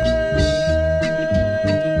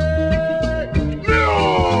 Mule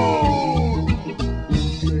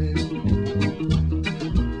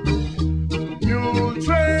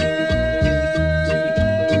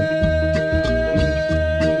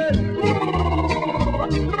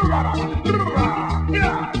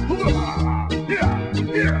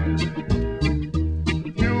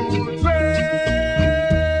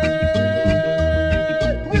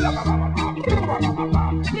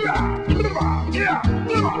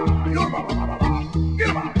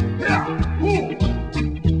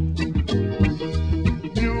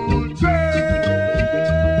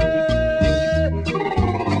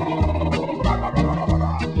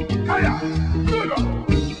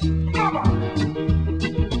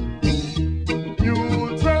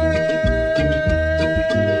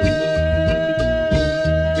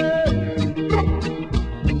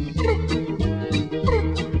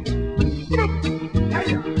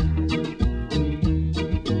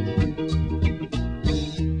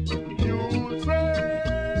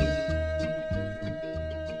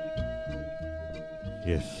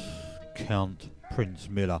Count Prince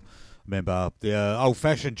Miller. Remember the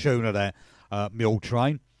old-fashioned tune of that Mule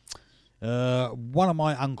Train. One of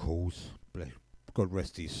my uncles, God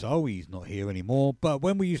rest his soul, he's not here anymore, but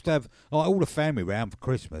when we used to have all the family round for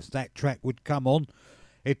Christmas, that track would come on.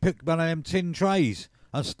 He'd pick one of them tin trays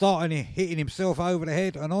and start hitting himself over the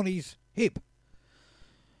head and on his hip.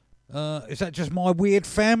 Is that just my weird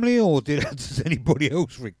family, or does anybody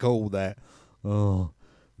else recall that? Oh,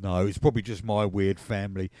 no, it's probably just my weird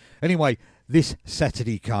family. Anyway, this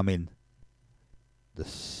Saturday coming, the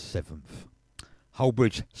 7th,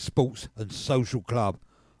 Holbridge Sports and Social Club,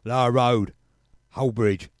 Lower Road,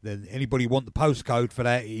 Holbridge. Then anybody want the postcode for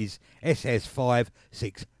that is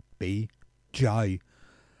SS56BJ.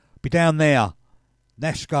 Be down there,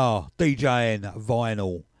 Nashgar, DJing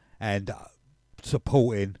vinyl and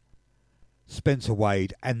supporting Spencer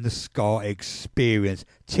Wade and the Ska Experience.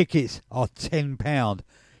 Tickets are £10.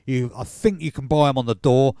 I think you can buy them on the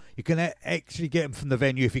door. You can actually get them from the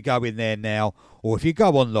venue if you go in there now, or if you go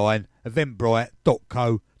online,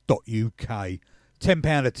 eventbrite.co.uk.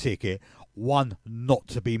 £10 a ticket, one not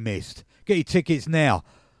to be missed. Get your tickets now,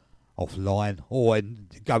 offline, or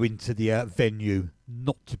go into the venue,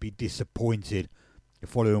 not to be disappointed. The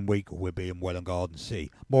following week we'll be in Welland Garden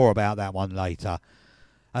City. More about that one later.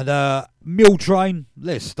 And Mule Train,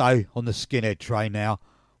 let's stay on the Skinhead train now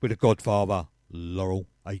with the Godfather, Laurel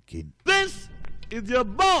Aitken. This is your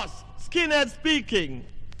boss, Skinhead speaking,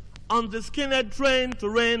 on the Skinhead train to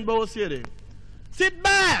Rainbow City. Sit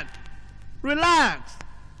back, relax,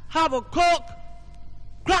 have a coke,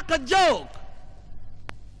 crack a joke,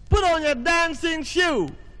 put on your dancing shoe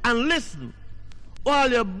and listen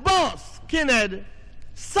while your boss, Skinhead,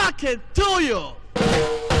 suck it to you.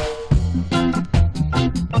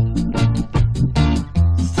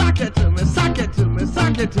 Suck it to me, suck it to me,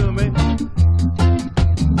 suck it to me.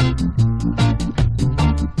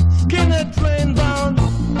 Skinhead train bound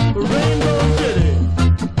to Rainbow City.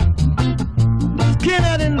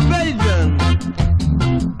 Skinhead invasion.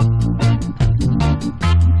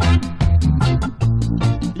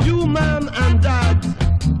 You man and dads,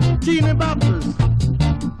 teeny boppers,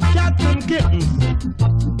 cats and kittens,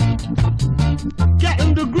 get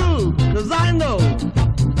in the groove, 'cause I know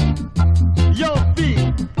your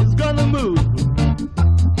feet is gonna move.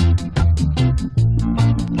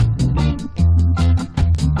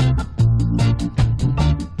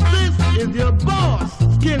 This is your boss,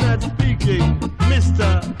 Skinhead speaking,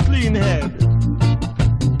 Mr. Cleanhead.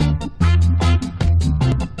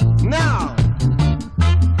 Now,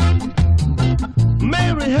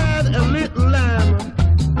 Mary had a little lamb,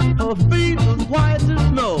 her feet was white as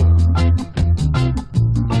snow.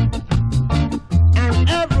 And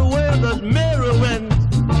everywhere that Mary went,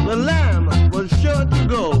 the lamb was sure to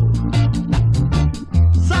go.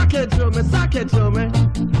 Suck it to me, suck it to me.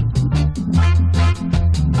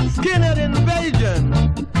 Skinhead invasion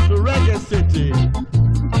to Reggae City.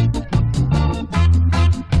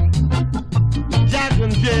 Jack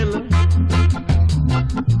and Jill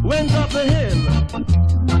went up the hill.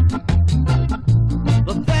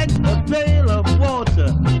 They fetched a pail of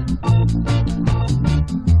water.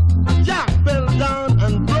 Jack fell down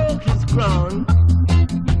and broke his crown,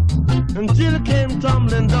 and Jill came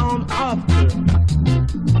tumbling down after.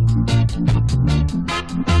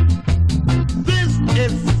 This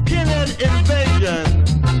is Skinhead invasion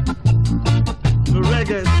to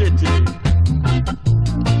Reggae City.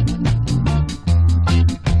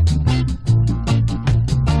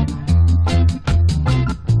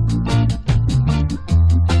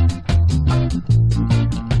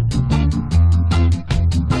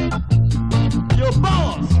 Your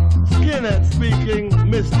boss, Skinhead speaking,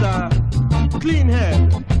 Mr. Cleanhead.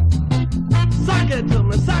 Suck it to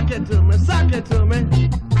me, suck it to me, suck it to me.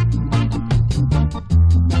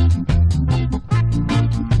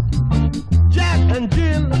 Jack and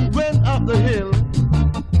Jill went up the hill,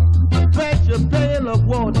 fetch a pail of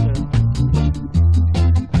water.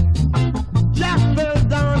 Jack fell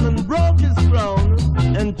down and broke his crown,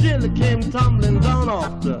 and Jill came tumbling down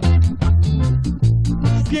after.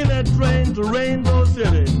 Skinhead train to Rainbow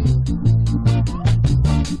City.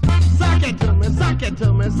 Suck it to me, suck it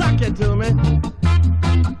to me, suck it to me.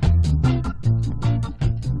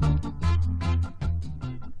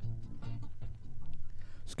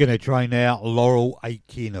 Skinhead train now, Laurel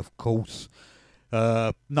Aitken, of course.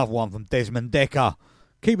 Another one from Desmond Decker.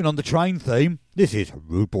 Keeping on the train theme, this is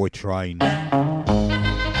Rude Boy Train.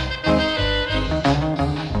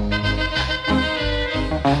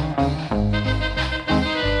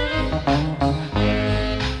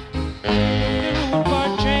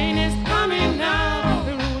 Train is coming now.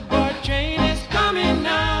 The rude boy train is coming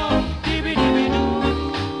now. Dibby dibby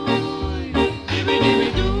doo, dibby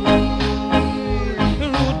dibby doo. The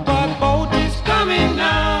rude boy boat is coming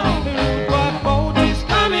now. The rude boy boat is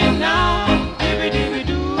coming now. Dibby dibby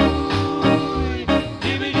doo,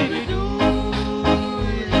 dibby dibby doo.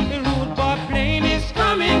 The rude boy plane is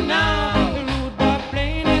coming now. The rude boy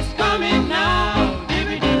plane is coming now.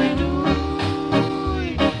 Dibby dibby doo,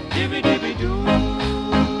 dibby dibby doo.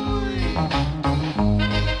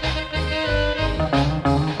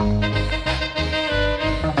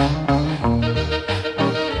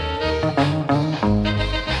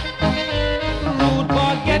 Rude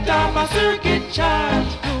boy, get off a circuit charge.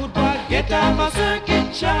 Rude boy, get off a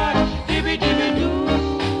circuit charge. Dibby dibby doo,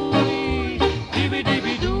 dibby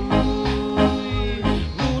dibby doo.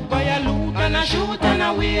 Rude boy, a loot and a shoot and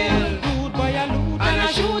a wheel. Rude boy, a loot and a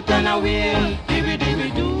shoot and a wheel. Dibby dibby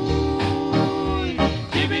doo,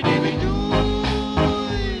 dibby dibby doo.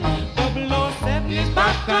 007 is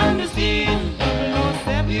back on the scene.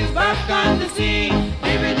 007 is back on the scene.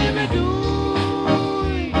 Dibby dibby doo.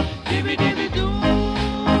 dibby dibby do.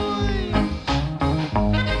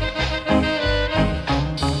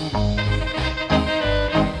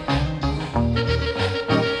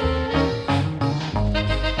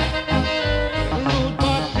 Rude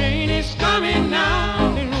boy train is coming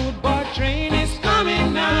now. The rude boy train is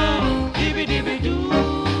coming now. Dibby dibby do.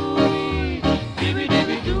 Dibby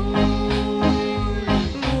dibby do.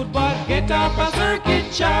 Rude boy get up a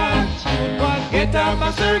circuit charge. Rude boy get up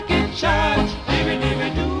a circuit charge. Dibby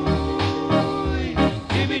dibby do.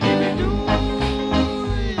 Dibby dibby do.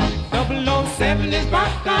 007 is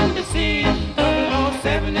back on the scene.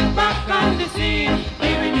 007 is back on the scene.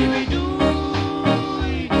 Dibby dibby do.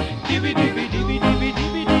 Dibby dibby dibby dibby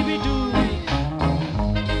dibby dibby do.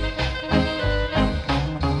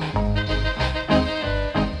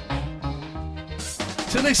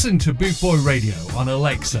 To listen to Boot Boy Radio on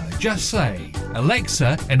Alexa, just say,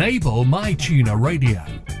 Alexa, enable My Tuner Radio.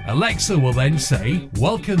 Alexa will then say,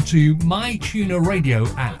 welcome to My Tuner Radio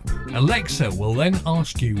app. Alexa will then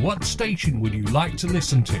ask you what station would you like to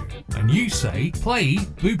listen to, and you say, play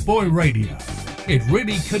Boot Boy Radio. It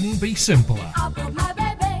really couldn't be simpler.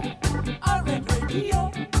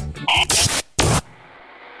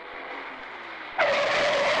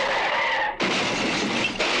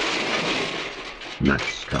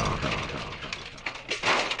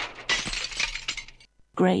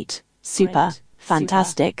 Great, super,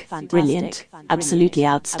 fantastic, brilliant, absolutely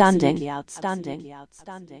outstanding.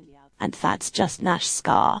 And that's just Nash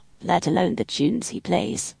Ska, let alone the tunes he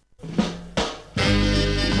plays.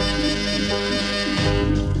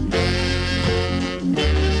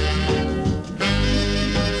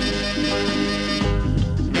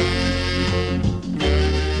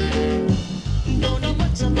 Don't know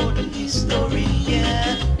much about the history,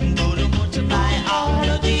 yeah. Don't know much about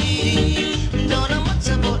biology. Don't know much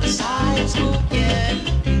about the science book, yeah.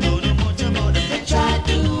 Don't know much about the French I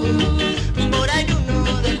do. But I do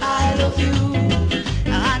know that I love you.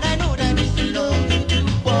 And I know that if you love me too,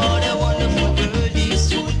 what a wonderful world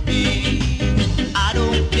this would be. I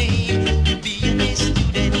don't claim to be a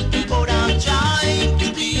student, but I'm trying to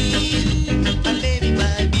be. And maybe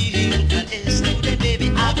by being a student,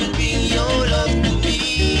 baby, I can bring your love to me.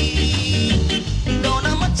 Don't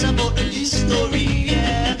know much about the history,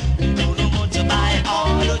 yeah. Don't know much about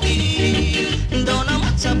biology. Don't know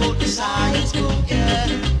much about the science book, yeah.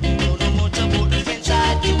 Don't know much about the French I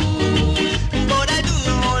do. But I do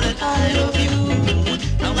know that I love you.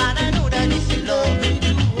 And I know that if you love me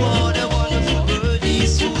too, what a wonderful world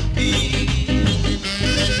this would be.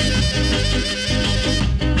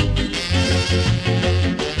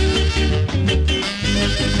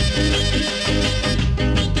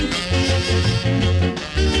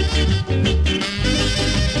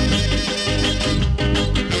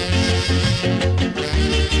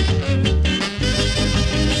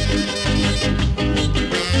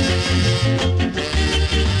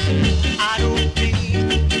 I don't claim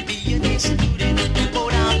to be a student,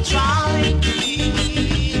 but I'm trying to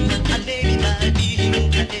be. And maybe by being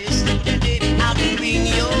a student, baby, I can bring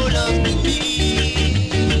your love to me.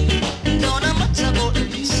 Don't know much about the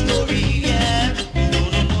history, yeah.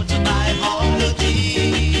 Don't know much about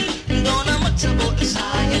biology. Don't know much about the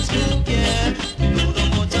science book, yeah. Don't know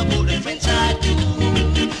much about the French I do.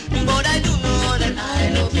 But I do know that I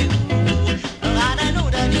love you. And I know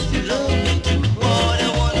that if you love me too, what a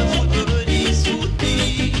wonderful world this would be.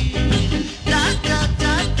 Da da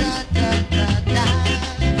da da da da da.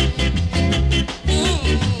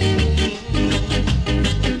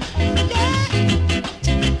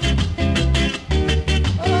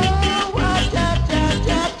 Oh, what da da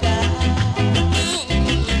da da.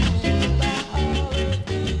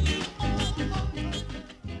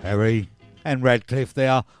 Harry and Radcliffe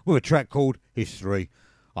there with a track called History.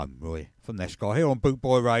 I'm Roy from Nashgar here on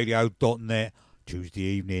bootboyradio.net. Tuesday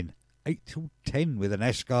evening, 8 till 10 with an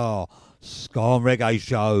Ska and Reggae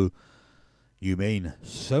show. You mean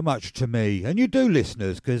so much to me, and you do,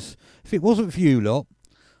 listeners, because if it wasn't for you lot,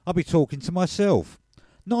 I'd be talking to myself.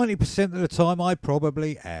 90% of the time I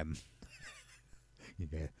probably am.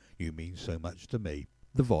 Yeah, you mean so much to me.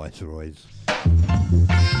 The Viceroys.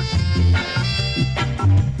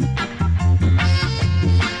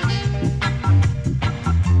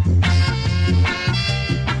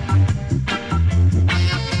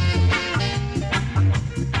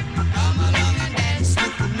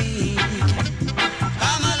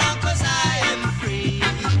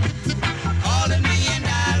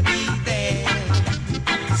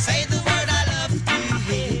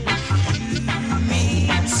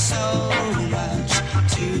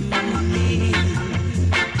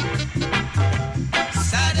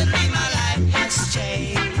 Suddenly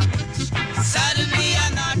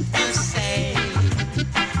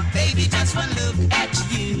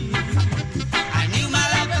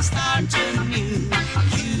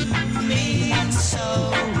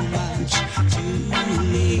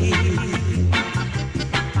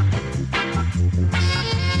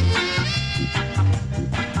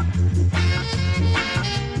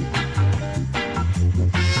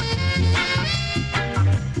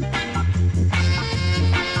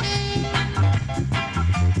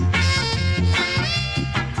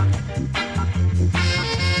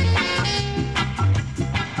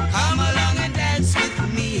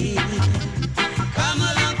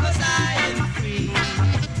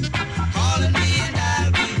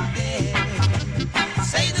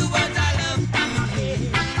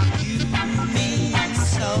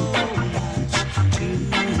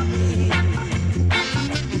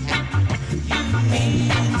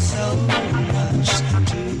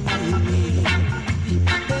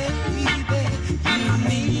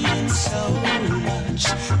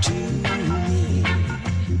to me.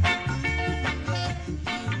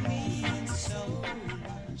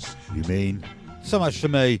 You mean so much to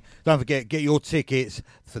me. Don't forget, get your tickets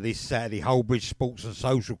for this Saturday, Holbridge Sports and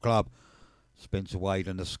Social Club. Spencer Wade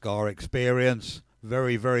and the Scar Experience.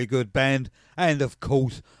 Very, very good band. And, of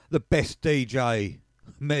course, the best DJ,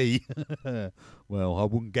 me. Well, I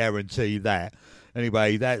wouldn't guarantee that.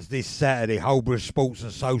 Anyway, that's this Saturday, Holbridge Sports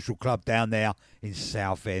and Social Club down there in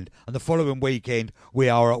Southend. And the following weekend, we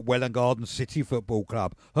are at Welland Garden City Football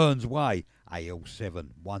Club, Hearns Way, AL7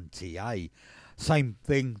 1TA. Same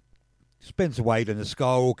thing, Spencer Wade and the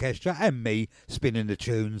Scar Orchestra and me spinning the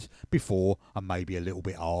tunes before and maybe a little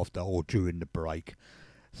bit after or during the break.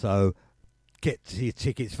 So get your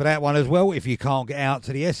tickets for that one as well. If you can't get out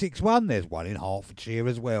to the Essex one, there's one in Hertfordshire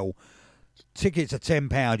as well. Tickets are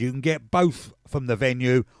 £10. You can get both from the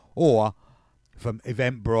venue or from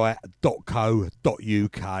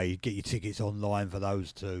eventbrite.co.uk. Get your tickets online for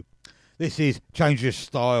those two. This is Change Your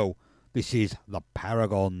Style. This is the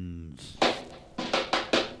Paragons.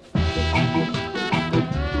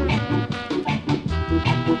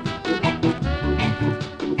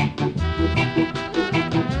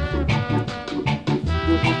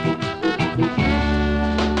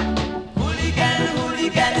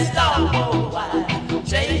 Hooligan, stop a while.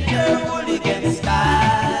 Change your hooligan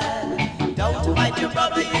style. Don't fight your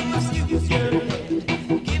brother, you must use your head.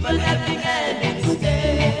 Give a helping hand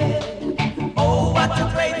instead. Oh, what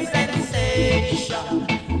a great sensation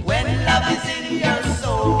when love is in your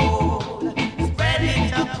soul. Spread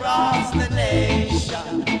it across the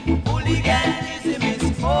nation. Hooliganism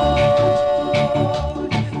is cold.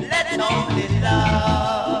 Let only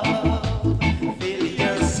love fill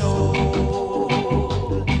your soul.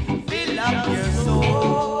 Fill up your soul.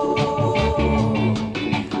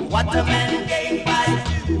 What a man gained by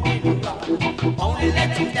doing wrong only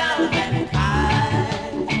let you down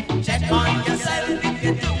mankind. Check on yourself if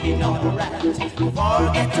you're doing alright.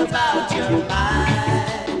 Forget about your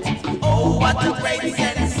mind. Oh, what a great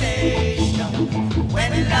sensation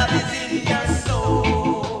when love is in your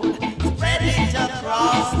soul. Spread it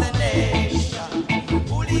across the nation.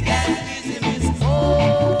 Hooliganism is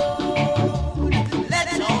cold. Let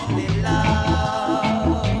only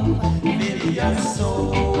love fill your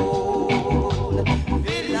soul.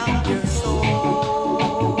 Fill up your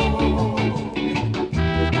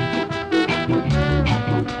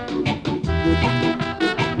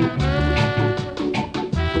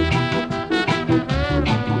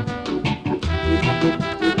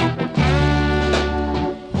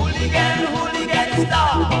Hooligan,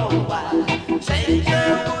 stop a while. Change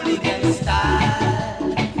your hooligan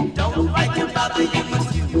style. Don't fight your brother, you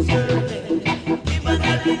must use your head. Give an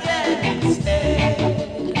helping hand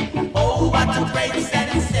instead. Oh, what a great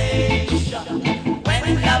sensation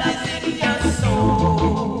when love is in your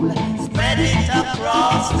soul. Spread it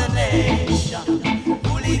across the nation.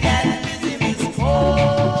 Hooliganism is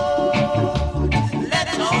cold. Let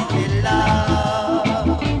only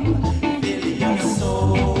love fill your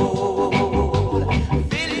soul.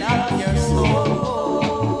 Fill up your soul.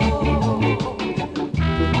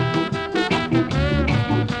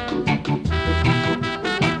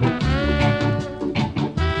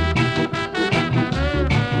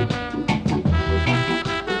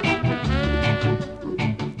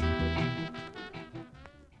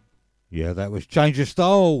 Yeah, that was Change Your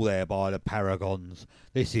Style there by the Paragons.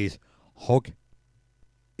 This is Hog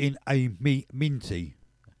in a Minty.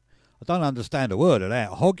 I don't understand a word of that.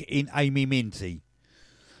 Hog in Amy Minty.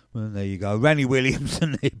 Well, there you go. Randy Williams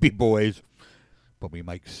and the Hippie Boys. Probably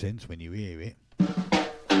makes sense when you hear it.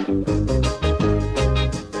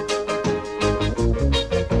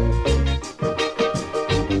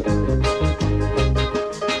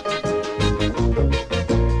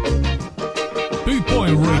 Boot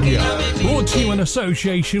Boy Radio, brought to you in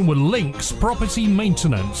association with Links Property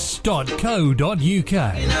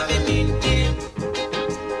Maintenance.co.uk.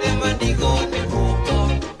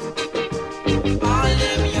 All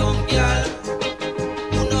them young girl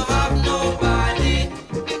who no have nobody.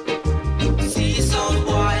 See some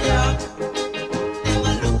boy up, them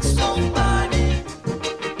a look somebody.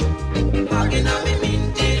 Hugging on me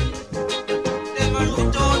minty, them a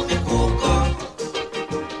root out me cocoa.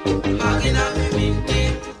 Hugging on me minty,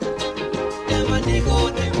 them a dig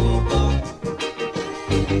out me cocoa.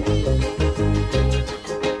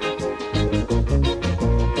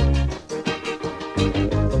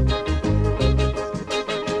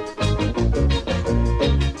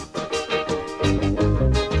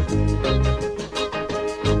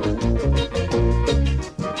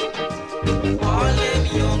 All them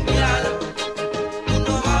young girl who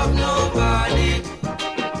no have nobody.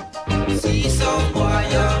 See some boy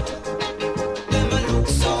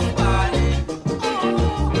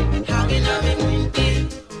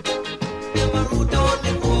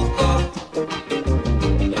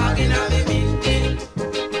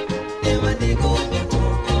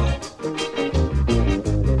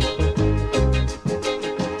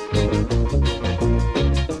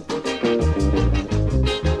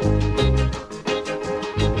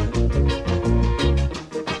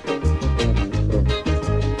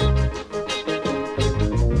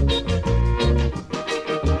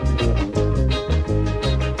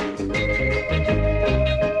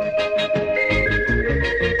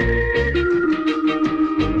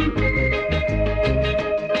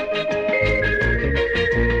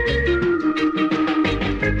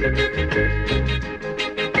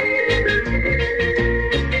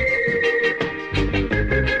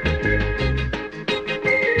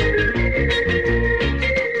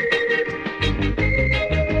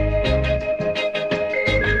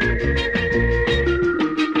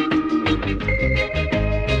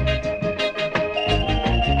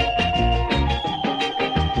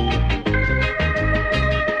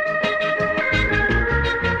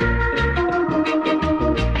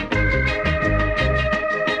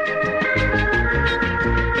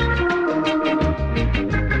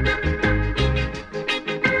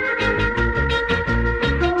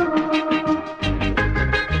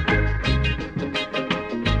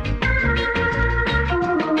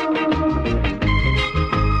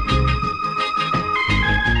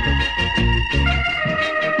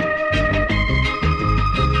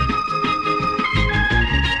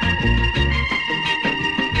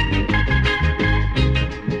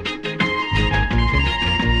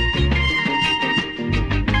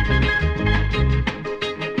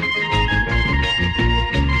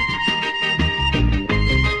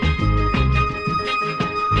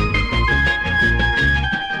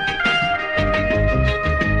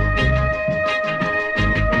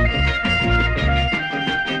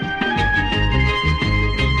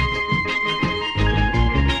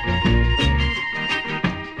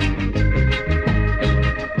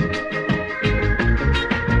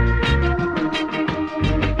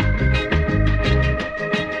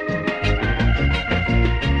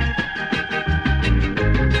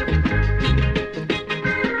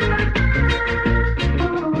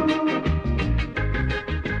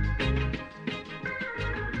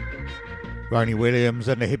Ronnie Williams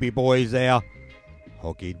and the Hippie Boys there,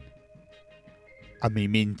 hogging. And me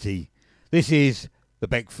Minty. This is the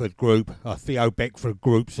Beckford Group, Theo Beckford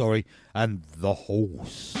Group, sorry, and The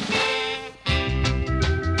Horse.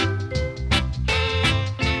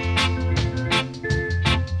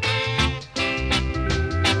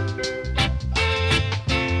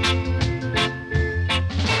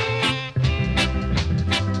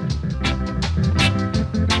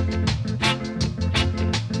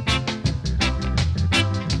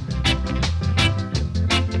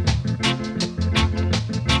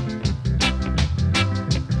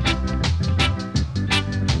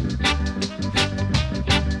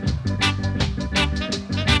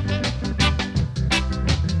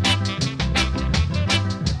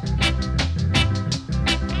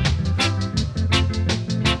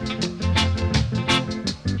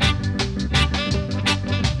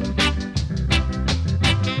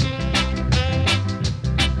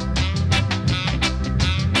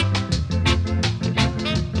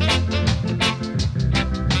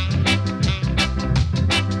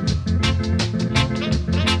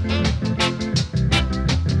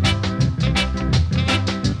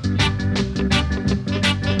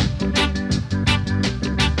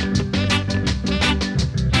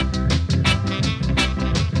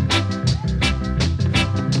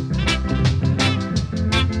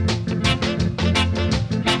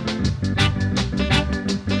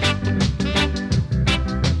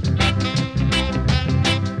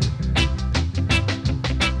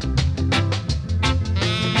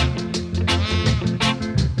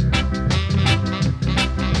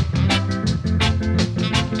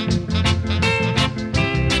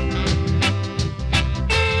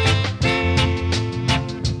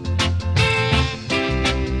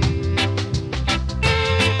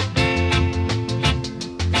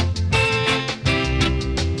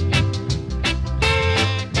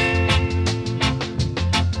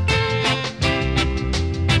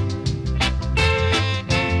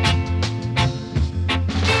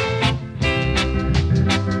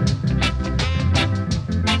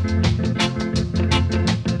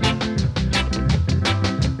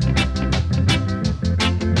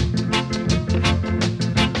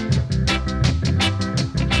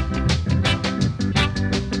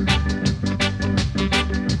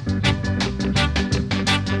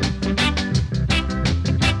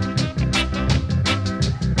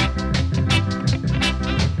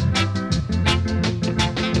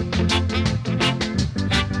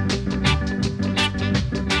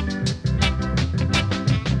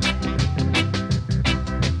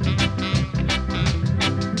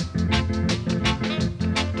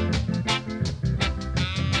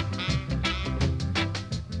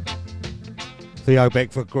 Theo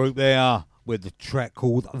Beckford Group there with the track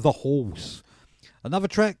called The Horse. Another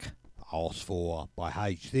track, Asked For by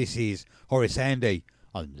H. This is Horace Andy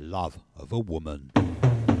and Love of a Woman.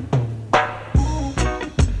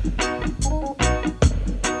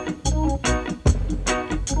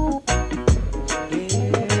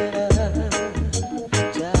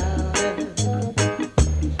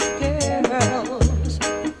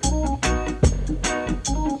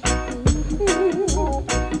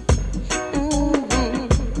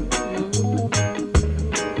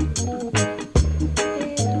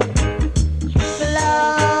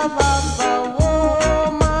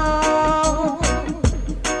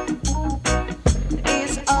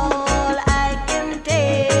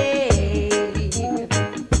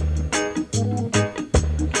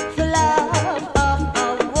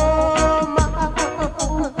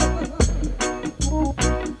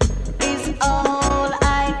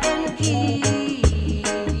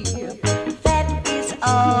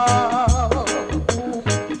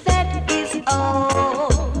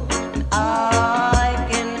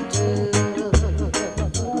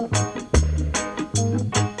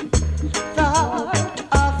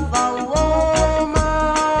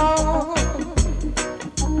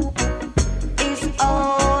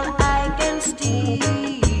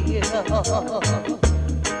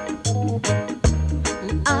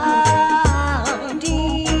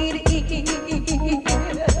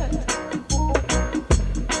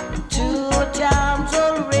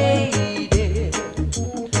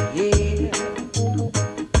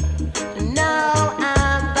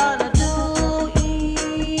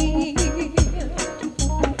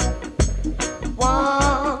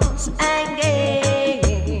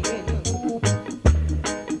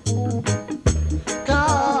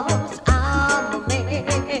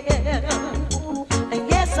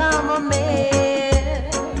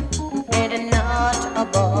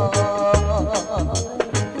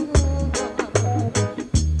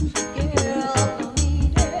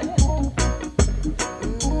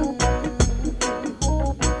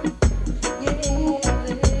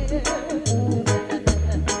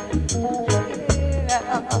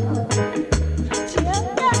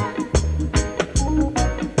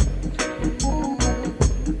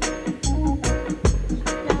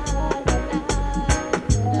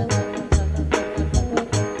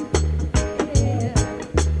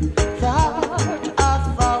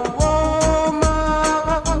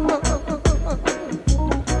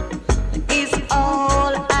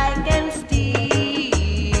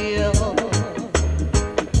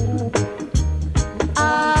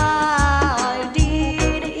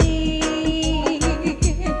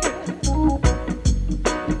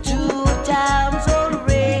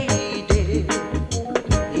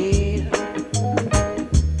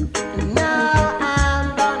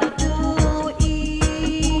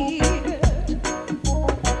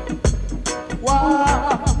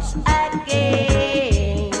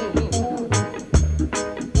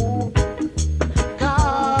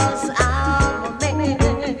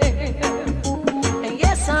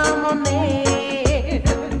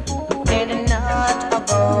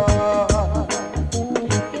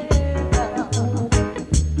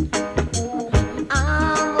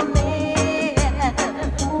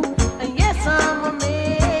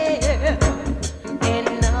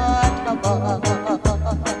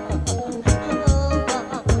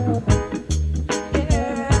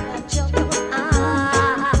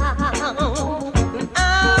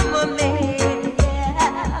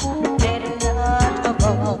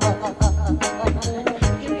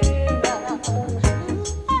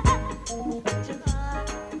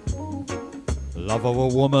 of a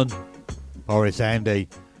woman, Horace Andy.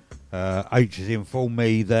 H has informed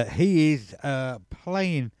me that he is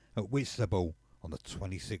playing at Whitstable on the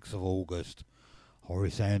 26th of August.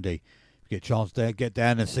 Horace Andy. If you get a chance to get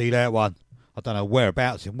down and see that one. I don't know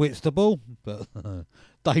whereabouts in Whitstable, but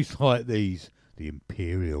days like these, the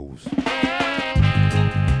Imperials.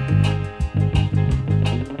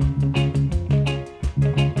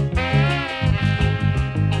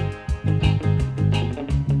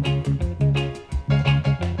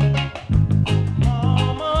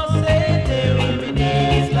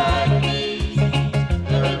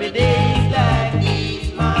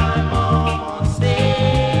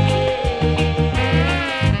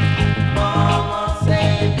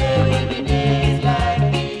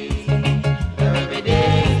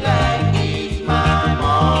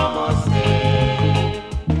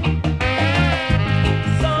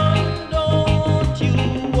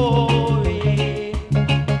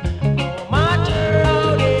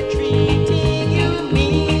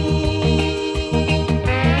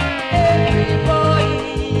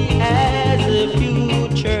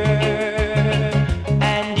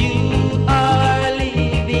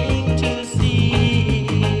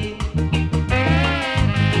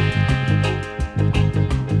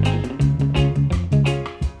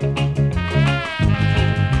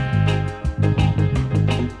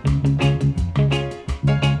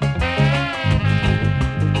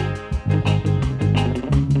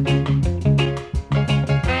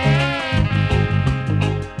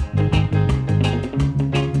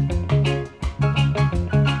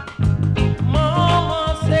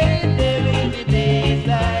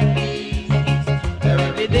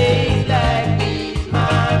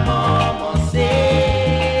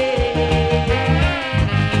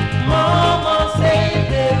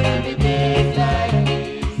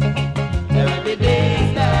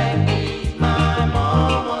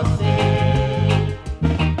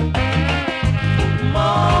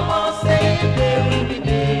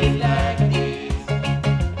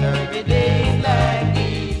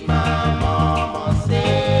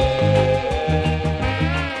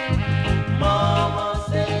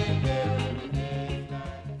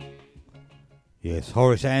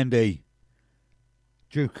 Horace Andy,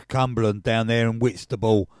 Duke of Cumberland down there in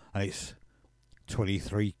Whitstable, and it's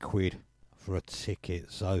 23 quid for a ticket.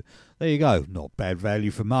 So there you go, not bad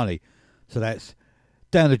value for money. So that's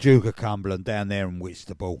down the Duke of Cumberland down there in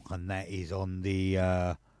Whitstable, and that is on the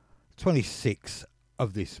 26th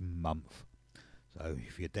of this month. So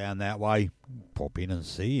if you're down that way, pop in and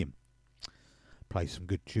see him. Play some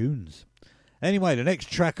good tunes. Anyway, the next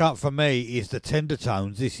track up for me is the Tender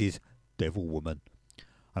Tones. This is Devil Woman.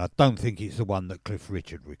 And I don't think it's the one that Cliff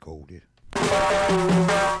Richard recorded.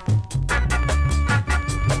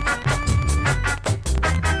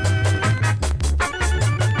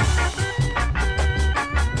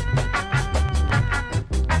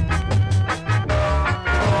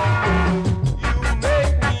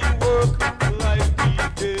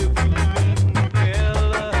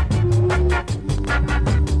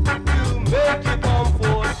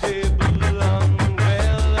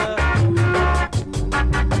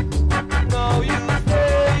 Now you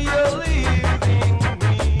say you're leaving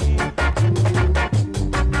me.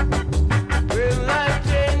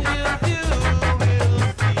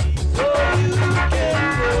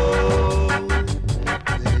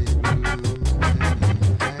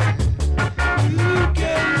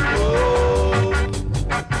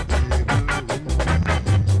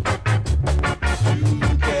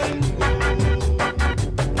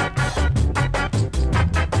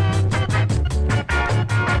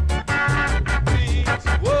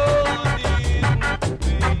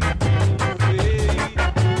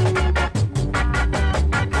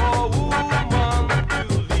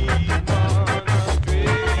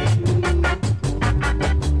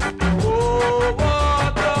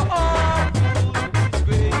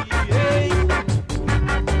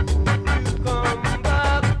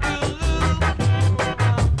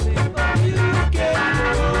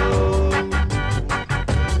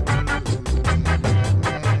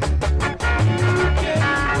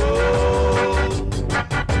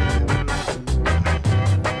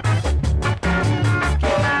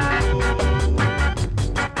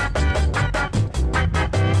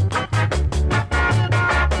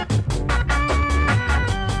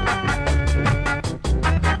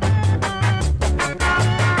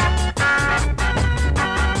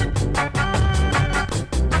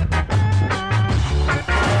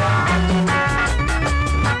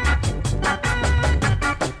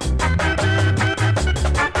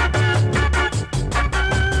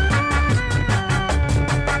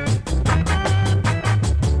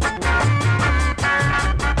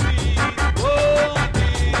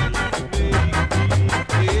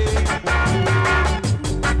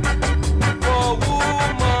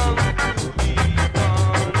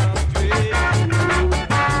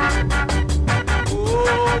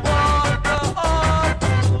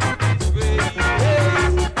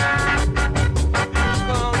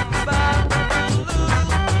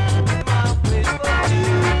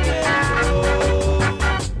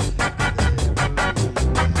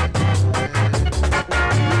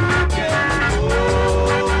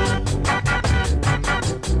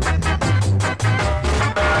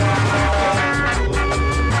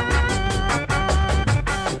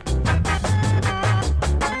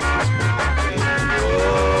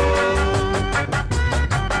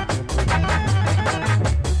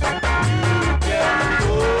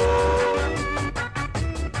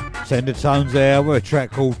 Sendertones there with a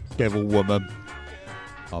track called Devil Woman.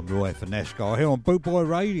 I'm Roy for Nashgar here on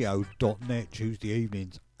bootboyradio.net, Tuesday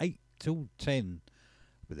evenings 8 till 10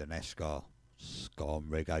 with the Nashgar Ska and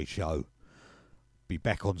Reggae show. Be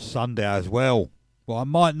back on Sunday as well. Well, I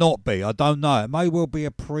might not be, I don't know. It may well be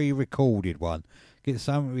a pre-recorded one. Get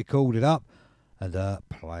something recorded up and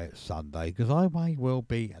play it Sunday, because I may well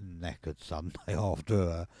be knackered Sunday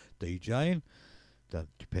after DJing,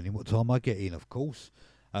 depending what time I get in, of course.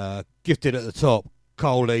 Gifted at the top,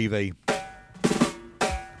 Cole Levy.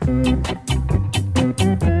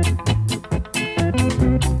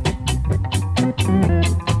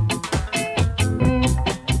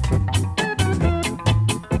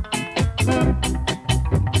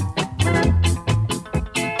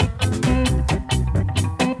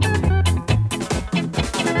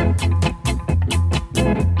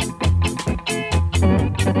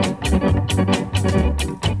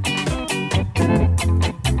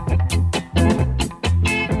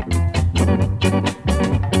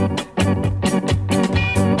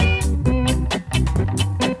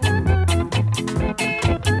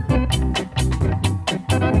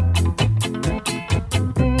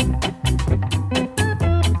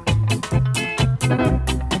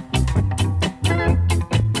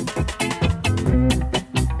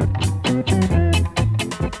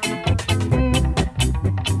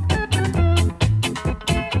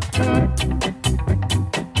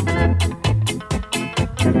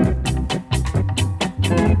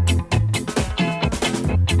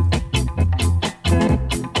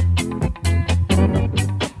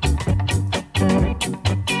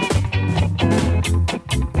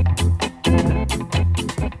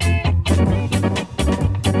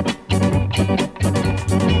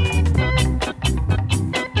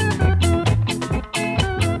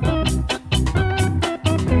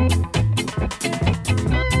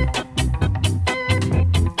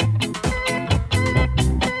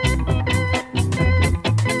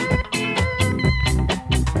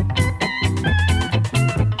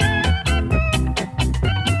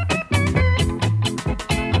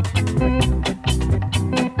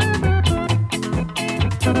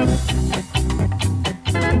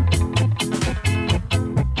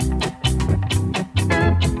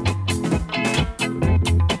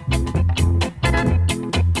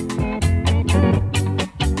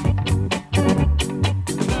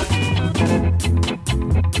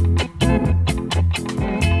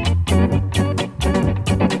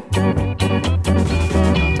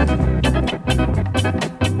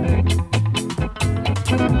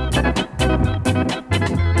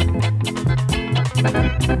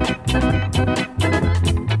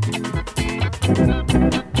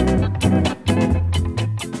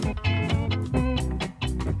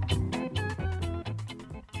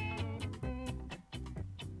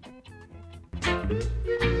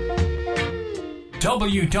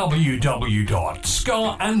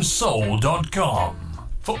 www.scarandsoul.com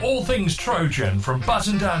for all things Trojan, from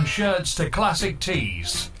button-down shirts to classic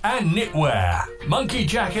tees and knitwear, monkey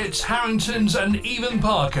jackets, Harringtons and even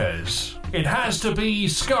Parkers. It has to be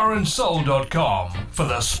scarandsoul.com for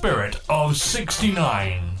the spirit of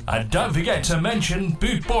 69. And don't forget to mention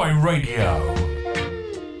Bootboy Radio.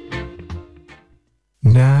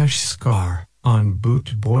 Nash Scar on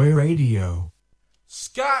Bootboy Radio.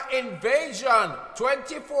 Ska Invasion,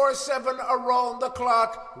 24/7 around the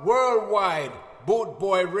clock, worldwide.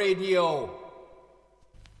 Bootboy Radio.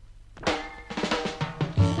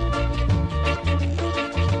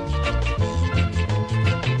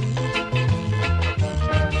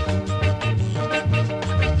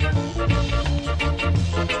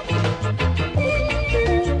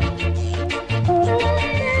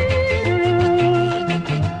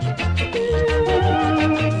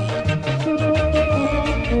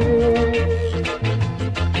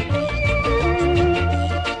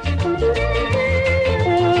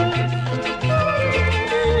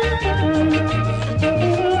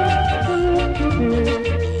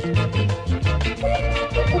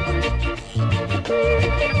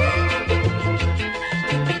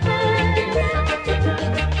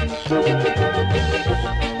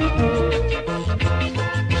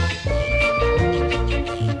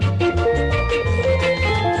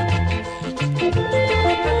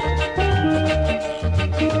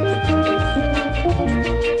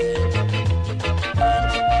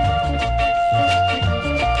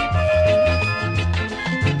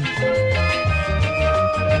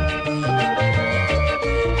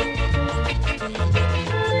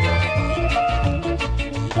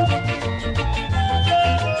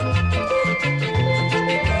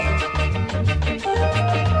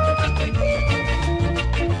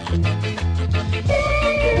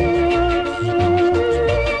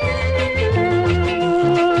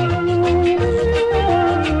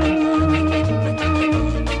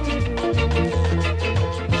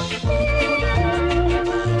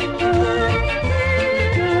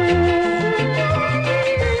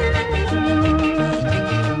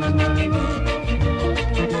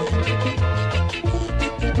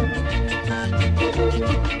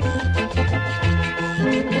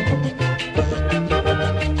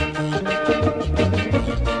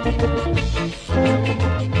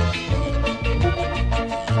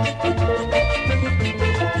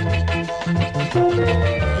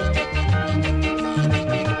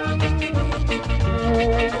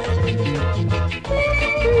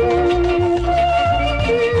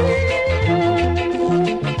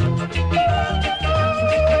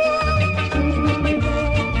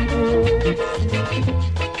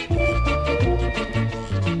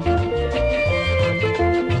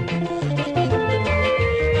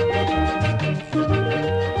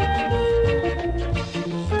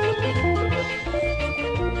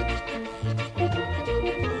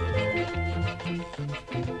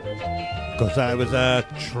 was that? It was a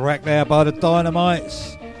track there by the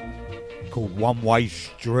Dynamites called One Way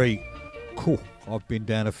Street. Cool. I've been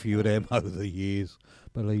down a few of them over the years,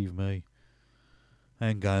 believe me.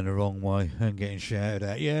 And going the wrong way and getting shouted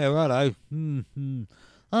at. Yeah, righto. I'm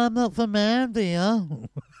not from around here.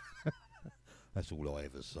 That's all I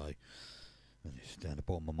ever say. And it's down the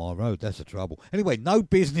bottom of my road. That's the trouble. Anyway, No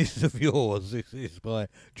Business of Yours. This is by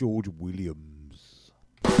George Williams.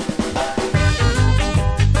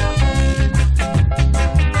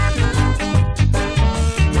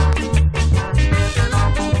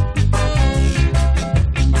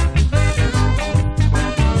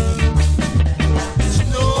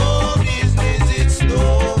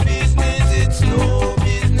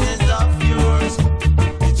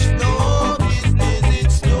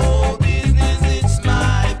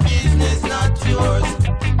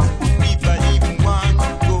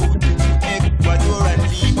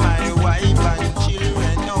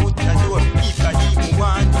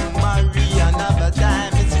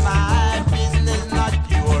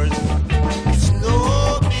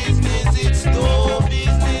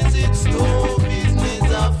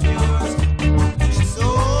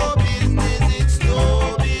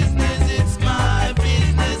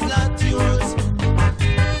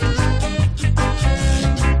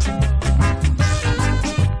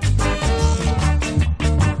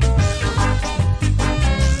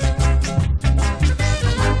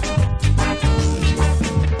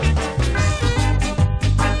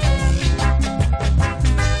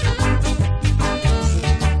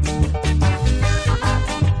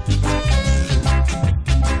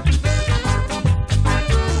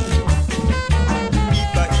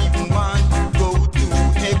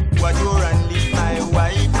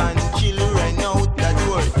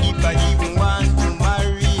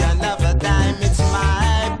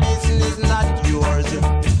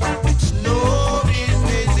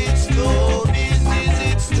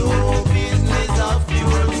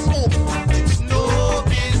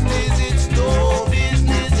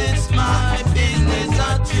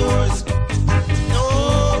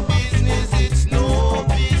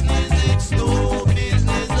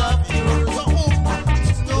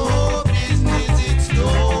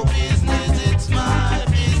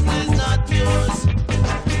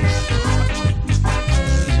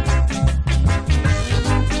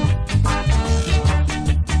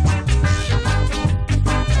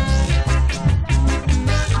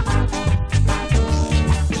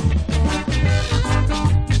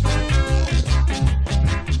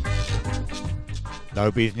 No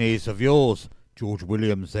Business of Yours, George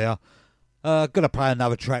Williams there. Gonna play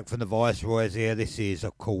another track from the Viceroys here. This is,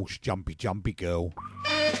 of course, Jumpy Jumpy Girl.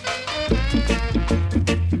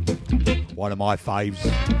 One of my faves.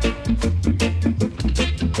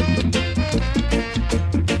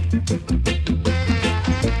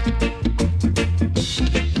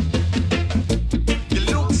 You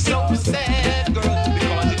look so sad, girl,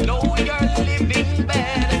 because you know you're living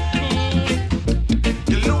bad.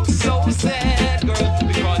 You look so sad, girl,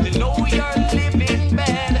 because you know you're living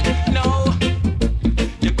bad. No,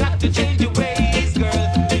 you got to change your ways, girl.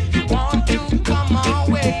 If you want to come our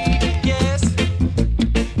way, yes.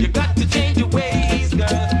 You got to change your ways, girl.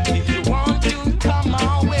 If you want to come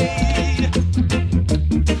our way.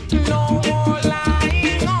 No more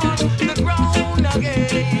lying on the ground again.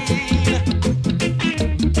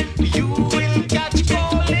 You will catch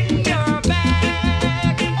cold in your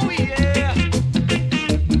back. Oh yeah.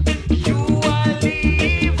 You are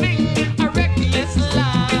living a reckless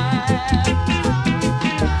life,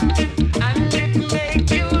 and it make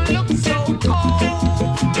you look so cold.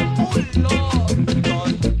 Oh Lord,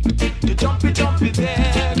 you jumpy jumpy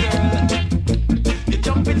there, girl. You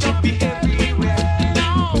jumpy jumpy everywhere.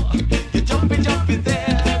 No, you jumpy jumpy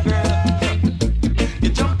there, girl. You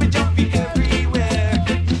jumpy jumpy everywhere.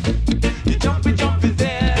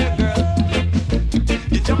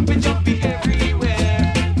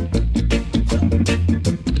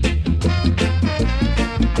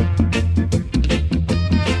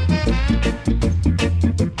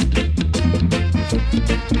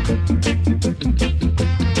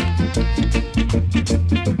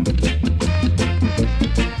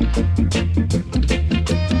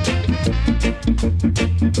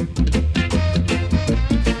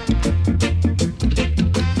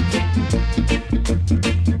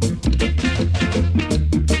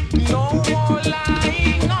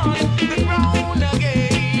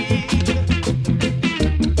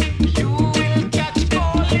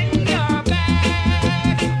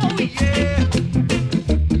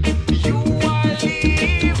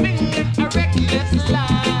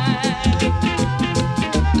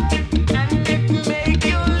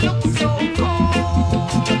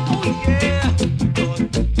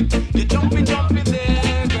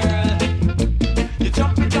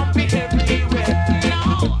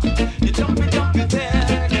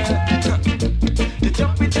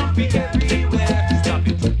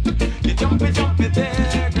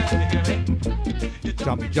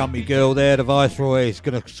 Jumpy girl there, the Viceroy is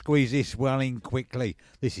going to squeeze this one in quickly.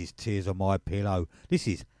 This is Tears on My Pillow. This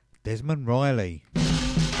is Desmond Riley.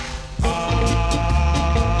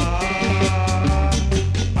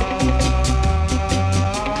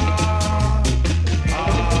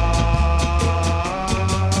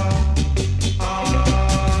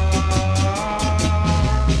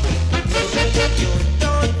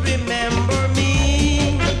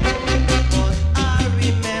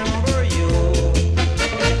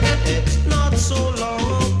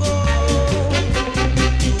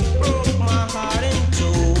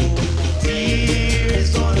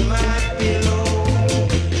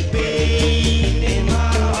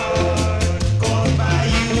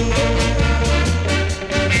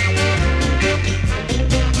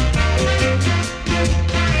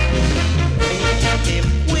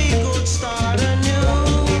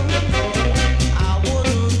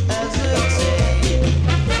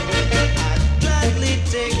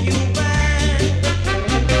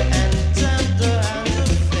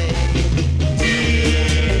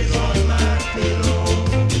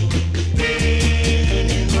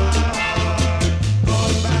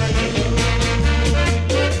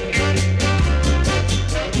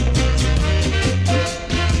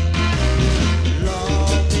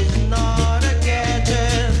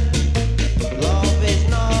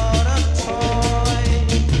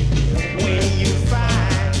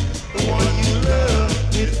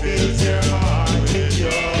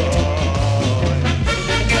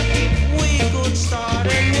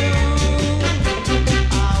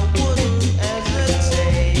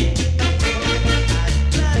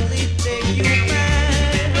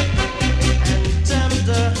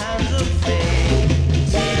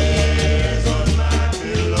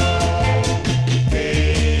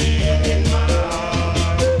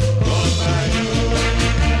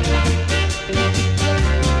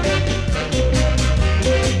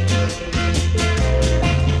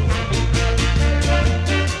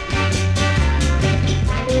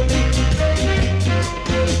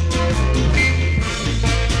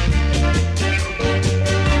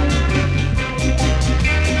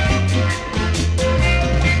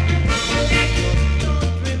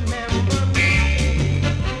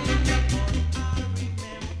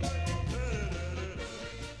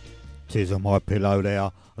 Tears on My Pillow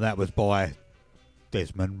there. That was by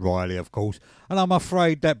Desmond Riley, of course. And I'm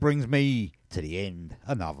afraid that brings me to the end.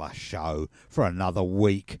 Another show for another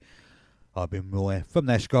week. I've been Roy from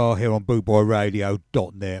Nashgar here on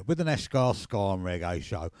bootboyradio.net with the Nashgar Ska and Reggae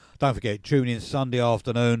Show. Don't forget, tune in Sunday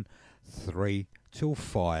afternoon, 3 till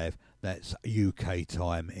 5. That's UK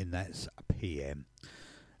time, and that's PM.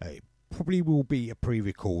 It probably will be a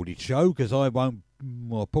pre-recorded show because I'll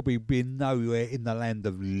probably be nowhere in the land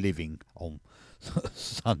of living on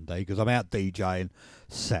Sunday because I'm out DJing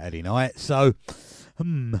Saturday night. So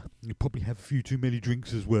you probably have a few too many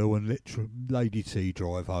drinks as well and let Lady T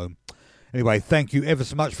drive home. Anyway, thank you ever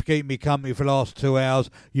so much for keeping me company for the last 2 hours.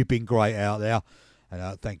 You've been great out there.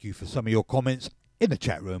 And thank you for some of your comments in the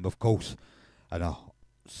chat room, of course. And I'll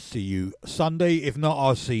see you Sunday. If not,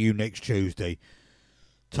 I'll see you next Tuesday.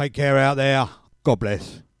 Take care out there. God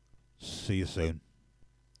bless. See you soon.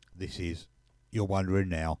 This is You're Wondering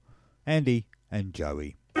Now, Andy and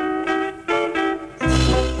Joey.